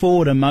 she's put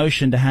forward a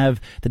motion to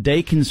have the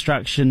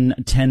deconstruction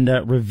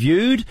tender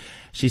reviewed.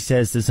 She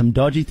says there's some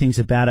dodgy things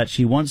about it.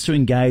 She wants to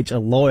engage a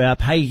lawyer,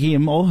 pay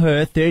him or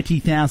her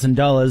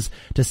 $30,000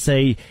 to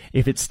see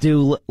if it's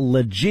still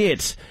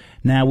legit.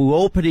 Now, we were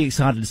all pretty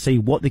excited to see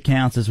what the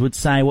councillors would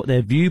say, what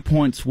their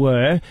viewpoints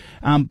were,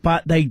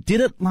 but they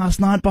did it last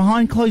night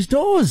behind closed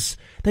doors.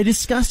 They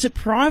discussed it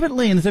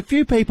privately, and there's a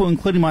few people,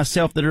 including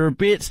myself, that are a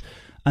bit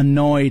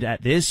annoyed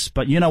at this,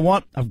 but you know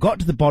what? I've got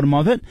to the bottom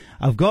of it.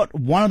 I've got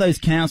one of those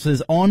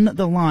councillors on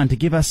the line to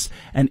give us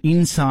an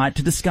insight,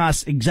 to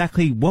discuss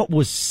exactly what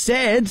was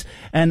said,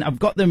 and I've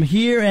got them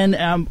here,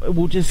 and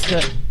we'll just...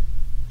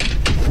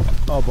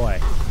 Oh, boy.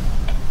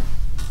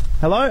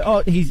 Hello?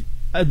 Oh,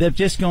 they've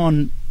just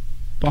gone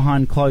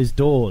behind closed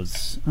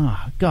doors.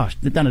 Oh, gosh,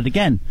 they've done it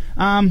again.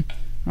 All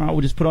right,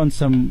 we'll just put on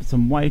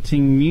some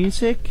waiting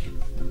music.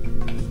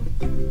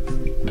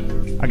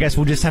 I guess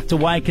we'll just have to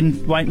wait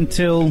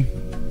until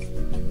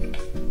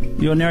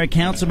the ordinary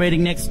council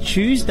meeting next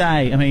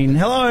Tuesday. I mean,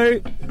 hello?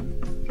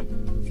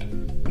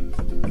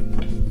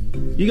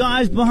 You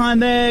guys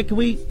behind there, can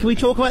we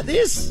talk about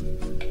this?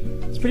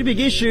 It's a pretty big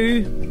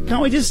issue.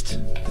 Can't we just,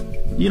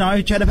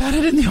 chat about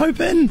it in the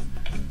open?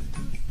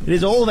 It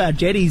is all of our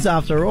jetties,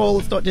 after all.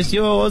 It's not just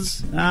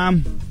yours.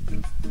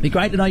 Be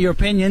great to know your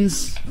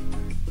opinions.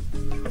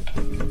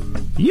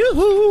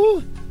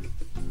 Yoo-hoo!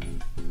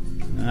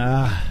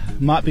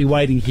 Might be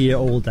waiting here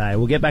all day.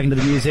 We'll get back into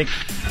the music.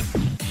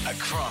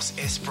 Across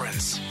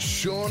Esperance,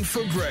 Sean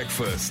for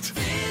breakfast.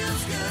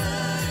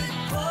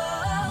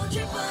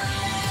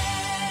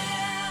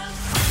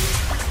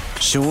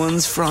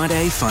 Sean's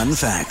Friday Fun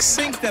Facts.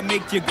 Things that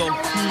make you go,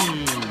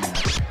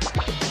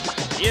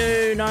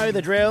 You know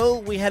the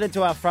drill. We head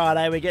into our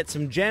Friday. We get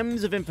some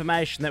gems of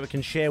information that we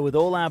can share with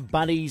all our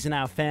buddies and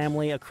our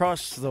family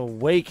across the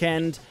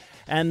weekend.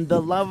 And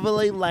the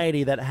lovely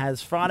lady that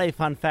has Friday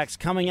Fun Facts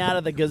coming out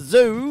of the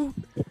gazoo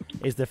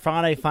is the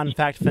Friday Fun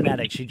Fact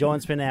Fanatic. She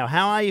joins me now.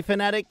 How are you,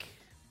 Fanatic?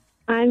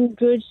 I'm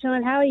good,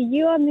 Sean. How are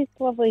you on this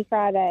lovely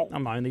Friday?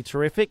 I'm only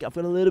terrific. I've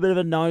got a little bit of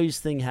a nose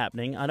thing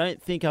happening. I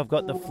don't think I've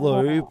got the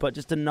flu, but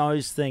just a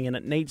nose thing, and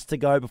it needs to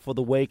go before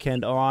the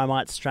weekend or I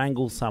might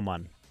strangle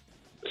someone.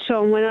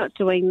 Sean, we're not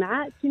doing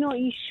that. Do you know what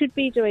you should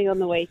be doing on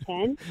the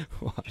weekend?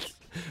 What?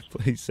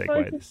 Please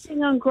segue this.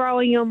 Focusing on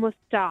growing your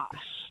moustache.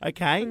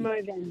 Okay. For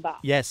Movember.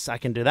 Yes, I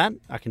can do that.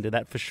 I can do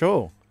that for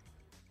sure.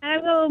 And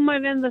I've got a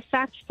Movember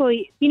fact for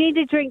you. You need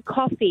to drink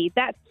coffee.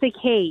 That's the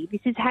key.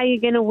 This is how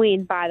you're going to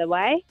win, by the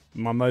way.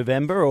 My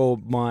Movember or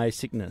my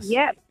sickness?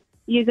 Yep.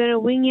 You're going to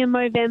win your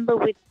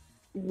Movember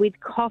with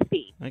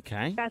coffee.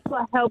 Okay. That's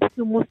what helps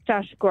your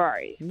moustache grow.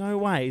 No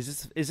way. Is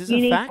this a fact? You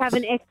need to have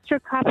an extra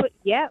cup of...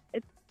 Yep.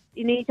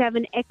 You need to have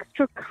an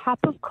extra cup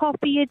of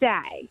coffee a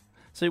day.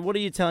 So what are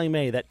you telling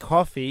me? That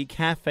coffee,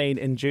 caffeine,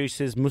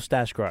 induces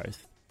moustache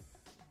growth?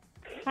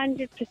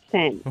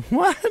 100%.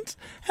 What?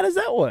 How does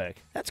that work?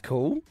 That's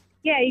cool.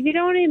 Yeah, if you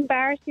don't want to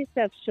embarrass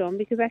yourself, Sean,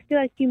 because I feel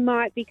like you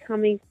might be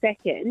coming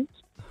second,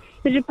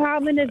 the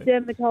Department of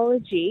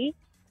Dermatology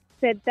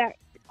said that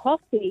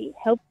coffee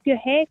helps your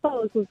hair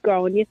follicles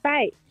grow on your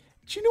face.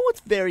 Do you know what's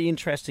very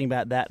interesting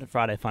about that,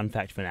 Friday Fun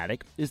Fact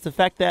Fanatic, is the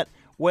fact that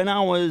when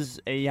I was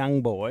a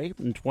young boy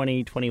in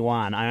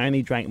 2021, I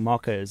only drank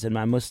mochas and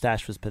my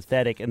moustache was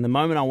pathetic. And the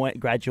moment I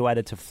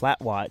graduated to flat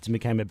whites and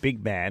became a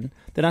big man,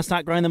 then I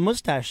started growing the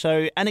moustache.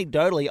 So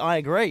anecdotally, I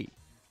agree.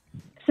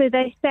 So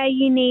they say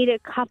you need a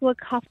couple of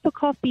cups of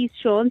coffee,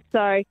 Sean.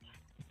 So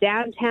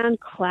Downtown,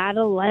 Cloud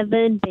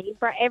 11,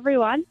 Beebra,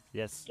 everyone.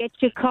 Yes. Get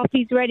your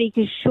coffees ready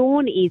because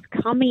Sean is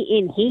coming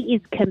in. He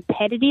is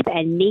competitive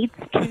and needs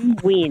to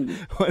win.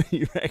 What do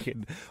you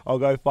reckon? I'll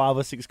go 5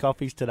 or 6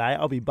 coffees today.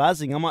 I'll be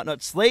buzzing. I might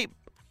not sleep.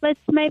 Let's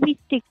maybe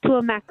stick to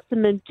a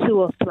maximum 2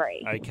 or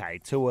 3. Okay,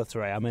 2 or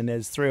 3. I mean,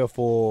 there's 3 or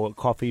 4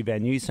 coffee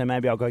venues, so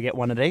maybe I'll go get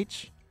one at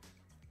each.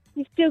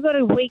 You've still got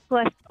a week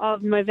left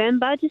of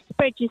November. Just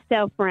spread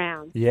yourself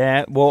around.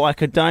 Yeah, well, I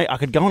could go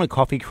on a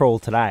coffee crawl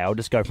today. I'll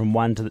just go from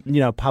one to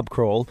the, pub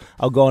crawl.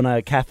 I'll go on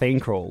a caffeine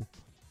crawl.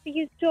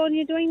 Because, John,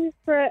 you're doing this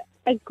for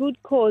a good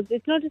cause.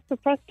 It's not just for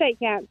prostate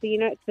cancer.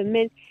 It's for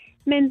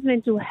men's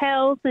mental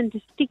health and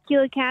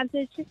testicular cancer.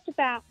 It's just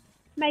about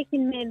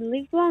making men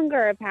live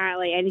longer,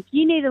 apparently. And if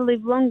you need to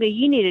live longer,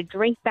 you need to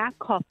drink that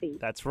coffee.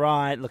 That's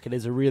right. Look, it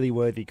is a really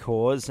worthy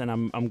cause, and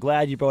I'm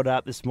glad you brought it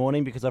up this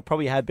morning because I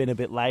probably have been a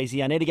bit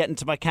lazy. I need to get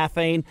into my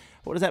caffeine.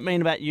 What does that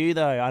mean about you,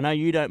 though? I know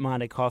you don't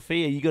mind a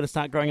coffee. Are you going to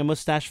start growing a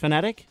moustache,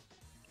 Fanatic?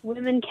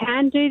 Women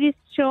can do this,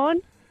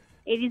 Sean.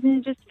 It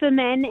isn't just for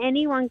men.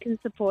 Anyone can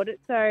support it.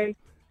 So,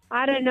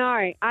 I don't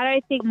know. I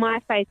don't think my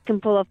face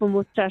can pull off a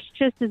moustache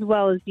just as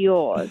well as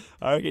yours.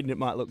 I reckon it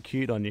might look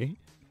cute on you.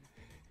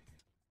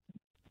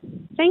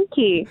 Thank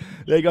you.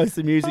 There goes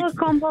the music. Full of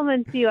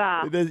compliments you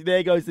are.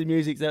 There goes the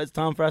music. So it's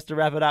time for us to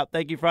wrap it up.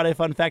 Thank you, Friday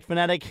Fun Fact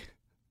Fanatic.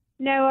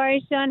 No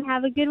worries, Sean.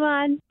 Have a good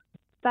one.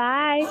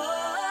 Bye.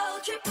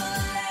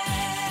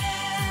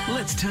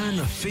 Let's turn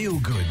the feel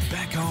good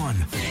back on.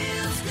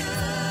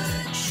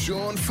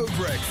 Sean for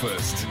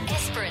breakfast.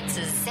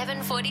 Esperance's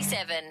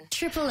 747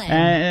 Triple M.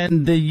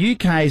 And the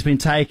UK has been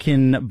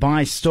taken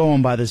by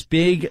storm by this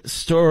big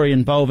story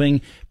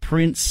involving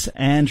Prince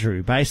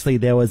Andrew. Basically,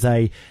 there was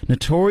a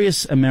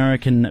notorious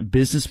American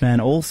businessman,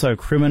 also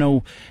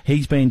criminal.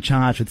 He's been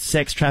charged with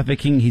sex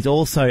trafficking. He's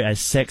also a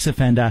sex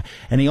offender,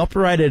 and he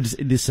operated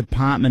this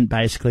apartment,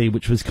 basically,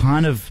 which was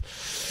kind of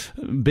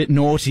a bit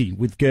naughty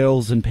with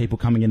girls and people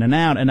coming in and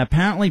out. And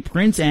apparently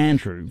Prince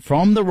Andrew,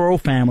 from the royal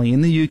family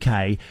in the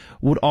UK,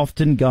 would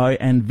often go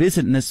and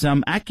visit. And there's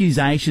some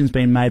accusations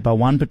being made by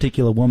one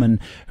particular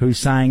woman who's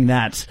saying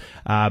that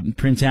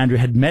Prince Andrew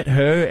had met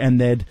her and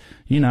they'd,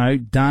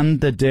 done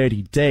the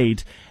dirty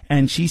deed.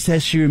 And she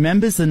says she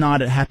remembers the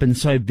night it happened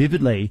so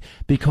vividly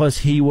because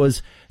he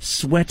was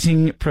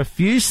sweating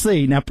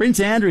profusely. Now, Prince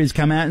Andrew has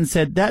come out and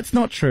said, that's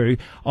not true.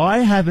 I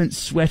haven't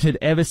sweated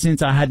ever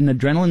since I had an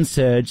adrenaline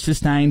surge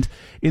sustained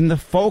in the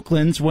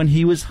Falklands when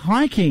he was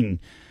hiking.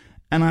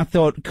 And I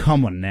thought,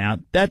 come on now,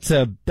 that's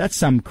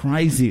some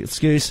crazy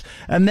excuse.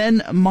 And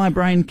then my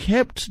brain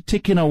kept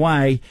ticking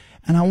away,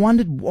 and I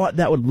wondered what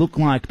that would look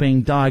like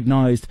being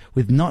diagnosed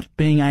with not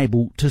being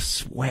able to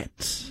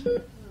sweat.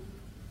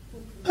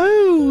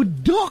 Oh,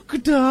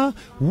 doctor,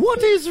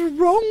 what is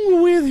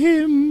wrong with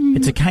him?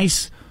 It's a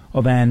case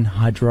of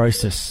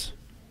anhidrosis,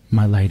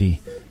 my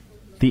lady.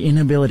 The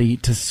inability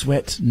to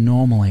sweat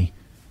normally.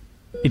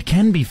 It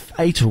can be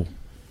fatal,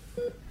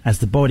 as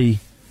the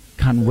body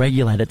can't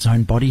regulate its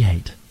own body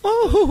heat.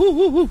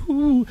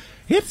 Oh,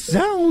 it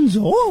sounds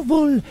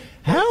awful.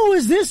 How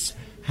has this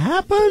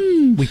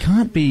happened? We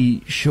can't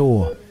be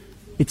sure.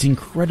 It's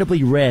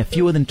incredibly rare,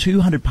 fewer than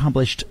 200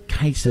 published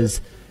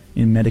cases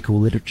in medical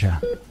literature,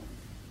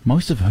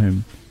 most of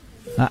whom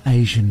are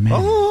Asian men.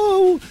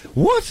 Oh,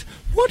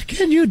 what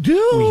can you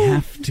do? We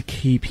have to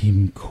keep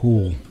him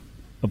cool.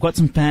 I've got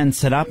some fans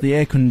set up, the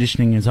air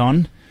conditioning is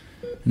on,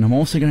 and I'm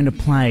also going to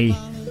play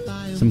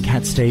some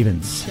Cat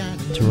Stevens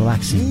to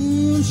relax him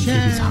and keep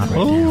his heart rate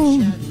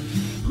down.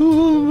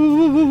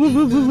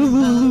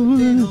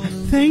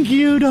 Thank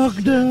you,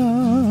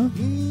 doctor.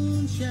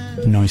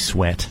 No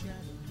sweat.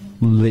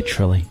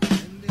 Literally.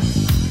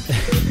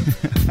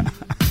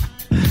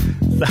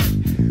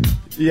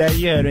 Yeah,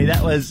 you heard me.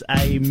 That was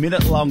a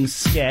minute-long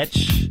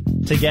sketch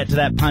to get to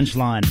that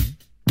punchline.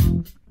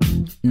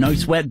 No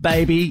sweat,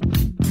 baby.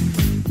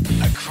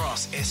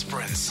 Across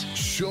Esperance,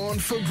 Sean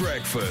for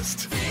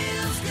breakfast.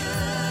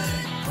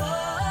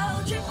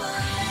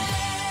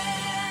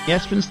 The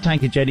Esperance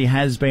tanker jetty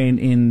has been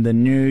in the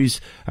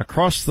news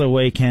across the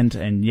weekend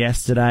and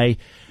yesterday,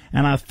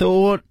 and I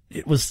thought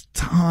it was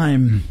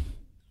time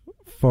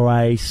for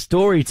a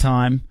story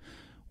time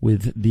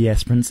with the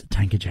Esperance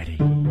tanker jetty.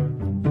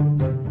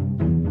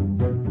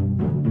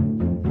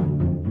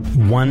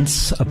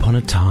 Once upon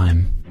a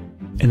time,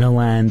 in a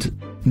land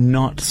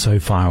not so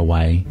far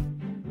away,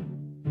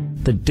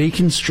 the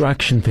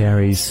deconstruction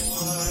fairies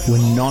were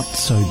not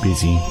so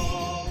busy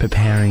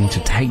preparing to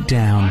take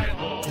down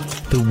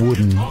the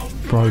wooden,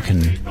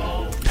 broken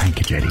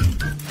tanker jetty.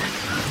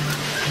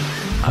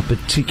 A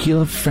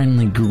particular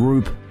friendly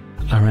group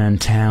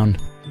around town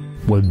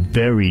were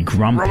very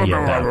grumpy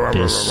about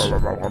this.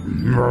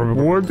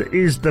 Wood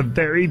is the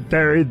very,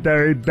 very,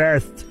 very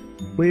best.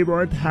 We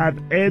won't have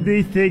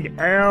anything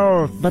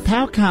else. But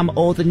how come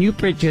all the new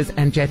bridges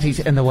and jetties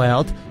in the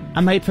world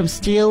are made from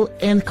steel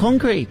and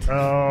concrete?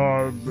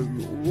 The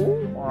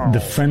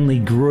friendly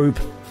group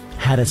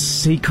had a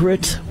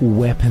secret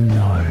weapon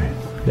though.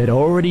 They'd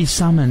already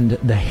summoned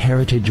the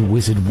heritage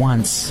wizard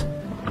once.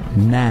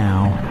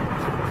 Now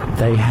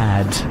they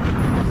had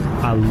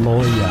a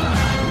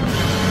lawyer.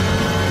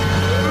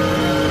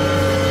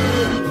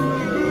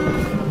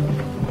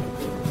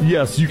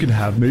 Yes, you can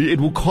have me.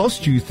 It will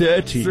cost you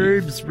 $30,000.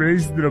 Seems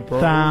reasonable.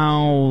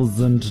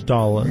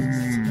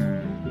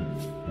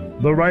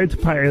 The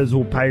ratepayers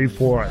will pay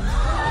for it.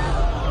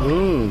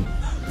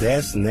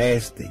 That's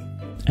nasty.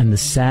 And the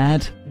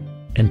sad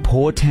and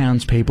poor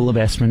townspeople of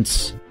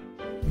Esperance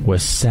were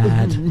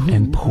sad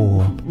and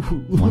poor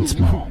once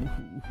more.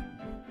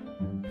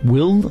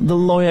 Will the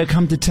lawyer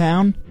come to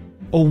town,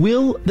 or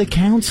will the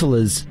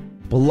councillors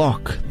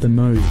block the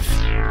move?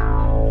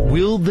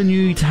 Will the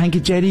new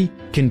tanker jetty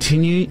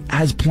continue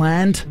as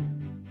planned?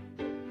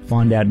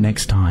 Find out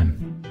next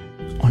time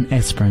on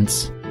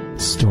Esperance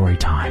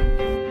Storytime.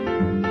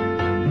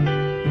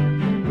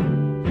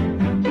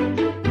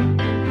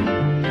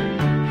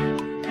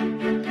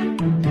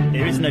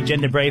 There is an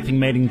agenda briefing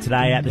meeting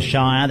today at the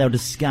Shire. They'll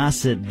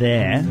discuss it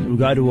there. We'll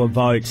go to a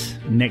vote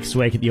next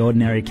week at the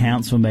Ordinary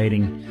Council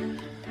meeting.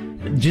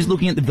 Just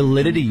looking at the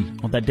validity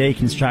of that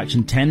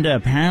deconstruction tender,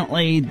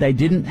 apparently they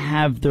didn't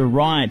have the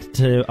right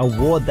to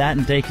award that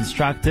and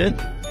deconstruct it.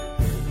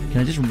 Can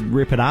I just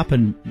rip it up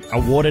and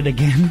award it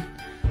again?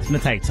 It's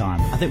going to take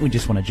time. I think we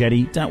just want a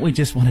jetty. Don't we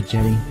just want a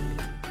jetty?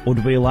 Or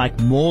do we like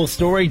more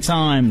story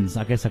times?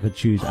 I guess I could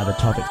choose other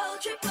topics.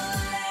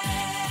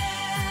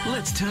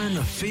 Let's turn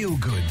the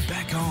feel-good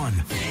back on.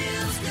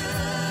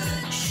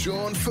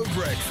 Sean for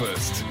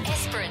breakfast.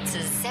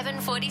 Esperance's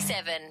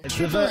 747 It's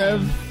the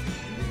verb.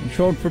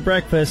 Short for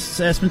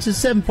breakfast. Estimates is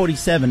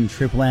 7:47.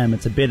 Triple M.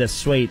 It's a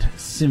bittersweet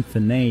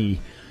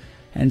symphony.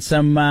 And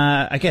some,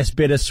 I guess,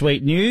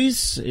 bittersweet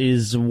news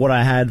is what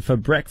I had for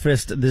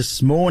breakfast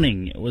this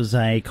morning. It was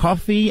a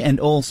coffee and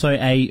also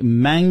a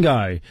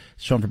mango.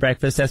 Sean for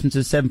breakfast. Estimates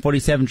is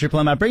 7:47. Triple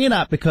M. I bring it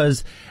up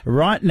because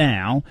right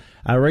now,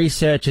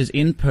 researchers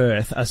in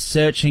Perth are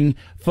searching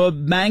for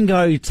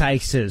mango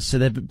tasters. So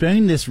they've been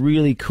doing this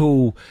really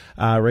cool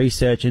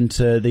research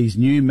into these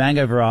new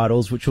mango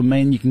varietals, which will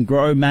mean you can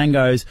grow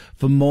mangoes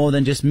for more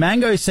than just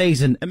mango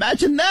season.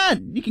 Imagine that!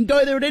 You can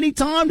go there at any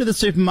time to the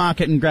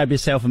supermarket and grab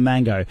yourself a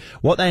mango.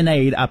 What they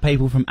need are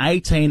people from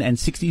 18 and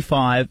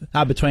 65,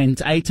 between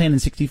 18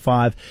 and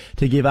 65,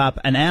 to give up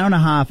an hour and a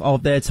half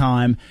of their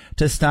time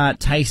to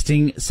start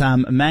tasting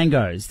some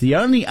mangoes. The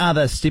only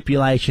other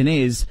stipulation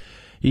is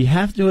you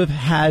have to have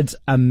had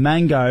a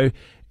mango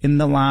in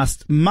the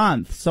last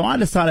month. So I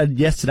decided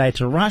yesterday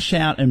to rush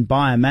out and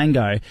buy a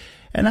mango.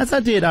 And as I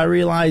did, I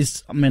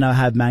realized, I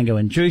have mango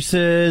in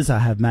juices, I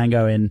have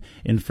mango in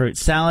fruit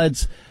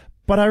salads,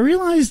 but I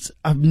realized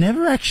I've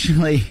never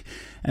actually,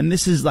 and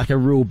this is like a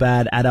real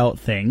bad adult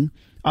thing,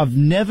 I've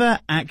never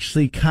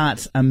actually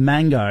cut a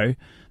mango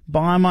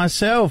by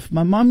myself.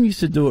 My mum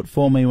used to do it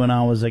for me when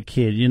I was a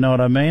kid, you know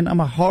what I mean? I'm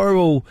a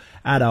horrible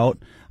adult.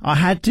 I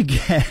had to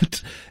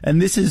get,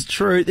 and this is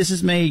true, this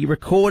is me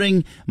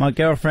recording my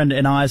girlfriend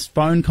and I's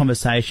phone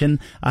conversation.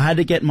 I had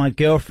to get my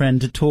girlfriend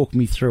to talk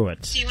me through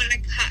it. Do you want to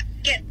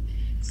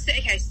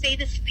see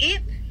this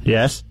pip?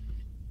 Yes.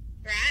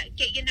 Right,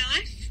 get your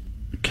knife.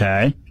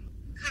 Okay.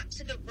 Cut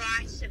to the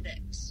right of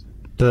it.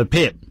 To the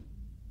pip?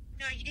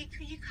 No,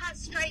 you cut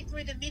straight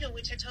through the middle,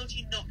 which I told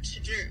you not to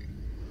do.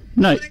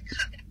 No.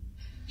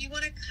 You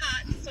want to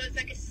cut so it's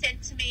like a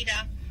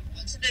centimetre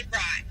to the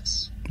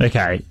right.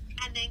 Okay.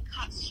 And then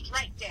cut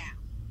straight down.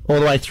 All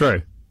the way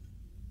through?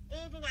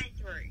 All the way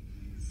through.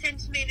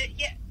 Centimetre,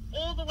 yeah,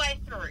 all the way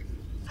through.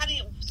 Cutting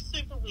it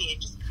super weird.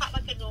 Just cut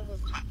like a normal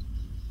cut.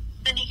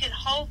 Then you can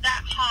hold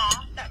that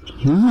half.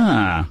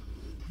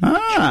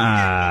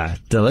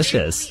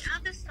 Delicious. On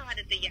the other side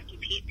of the yucky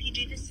pip, you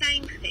do the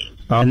same thing.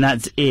 Oh, and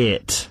that's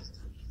it.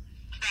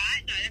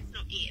 Right? No, that's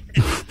not it. But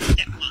that's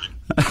step one.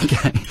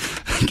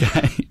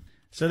 Okay.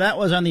 So that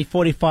was only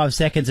 45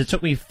 seconds. It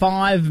took me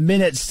 5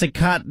 minutes to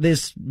cut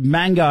this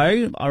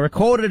mango. I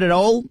recorded it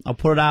all. I'll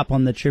put it up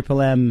on the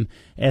Triple M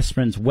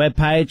Esperance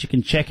webpage. You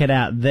can check it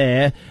out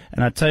there.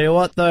 And I tell you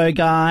what though,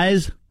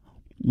 guys,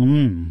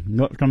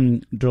 got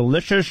some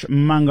delicious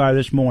mango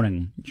this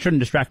morning. Shouldn't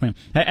distract me.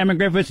 Hey, Emma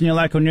Griffiths in your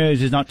local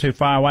news is not too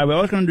far away. We're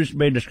also going to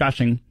be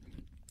discussing,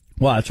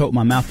 well, I talked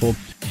my mouth full.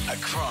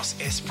 Across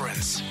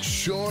Esperance,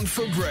 Sean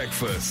for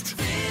breakfast.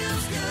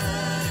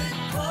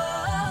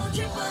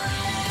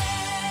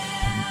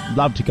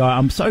 Love to go.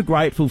 I'm so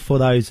grateful for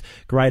those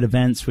great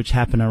events which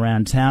happen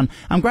around town.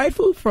 I'm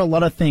grateful for a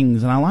lot of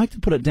things, and I like to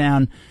put it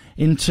down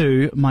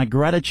into my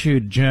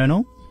gratitude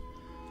journal.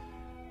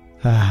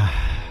 My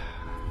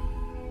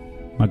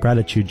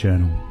gratitude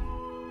journal.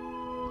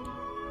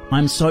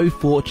 I'm so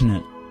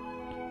fortunate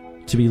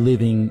to be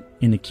living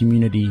in a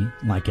community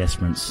like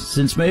Esperance.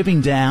 Since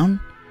moving down,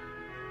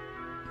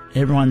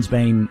 everyone's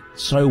been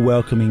so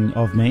welcoming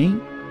of me,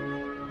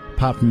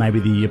 apart from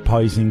maybe the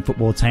opposing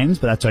football teams,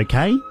 but that's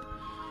okay.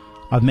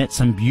 I've met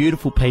some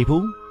beautiful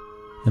people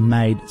and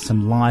made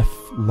some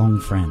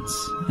lifelong friends,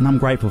 and I'm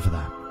grateful for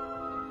that.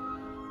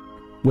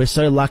 We're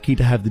so lucky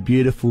to have the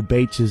beautiful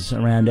beaches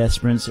around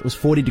Esperance. It was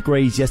 40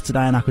 degrees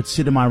yesterday and I could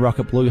sit in my rock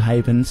at Blue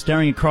Haven,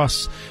 staring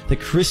across the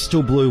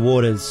crystal blue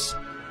waters,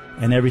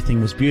 and everything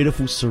was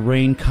beautiful,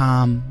 serene,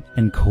 calm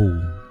and cool.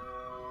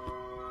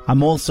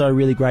 I'm also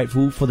really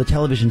grateful for the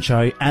television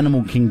show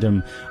Animal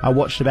Kingdom. I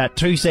watched about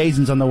 2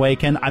 seasons on the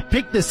weekend. I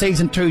picked the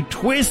season 2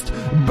 twist.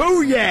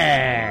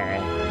 Booyah!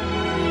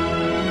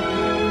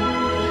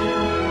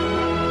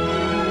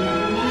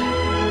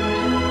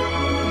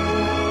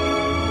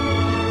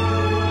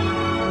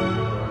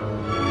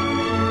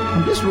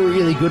 I'm just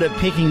really good at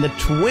picking the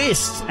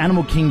twists.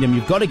 Animal Kingdom,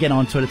 you've got to get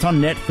onto it. It's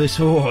on Netflix.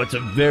 Oh, it's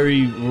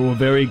very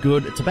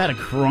good. It's about a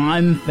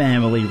crime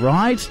family,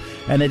 right?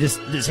 And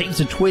there's heaps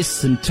of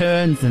twists and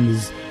turns, and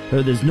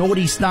there's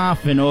naughty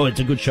stuff, and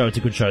it's a good show.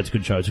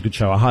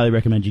 I highly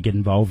recommend you get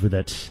involved with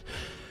it.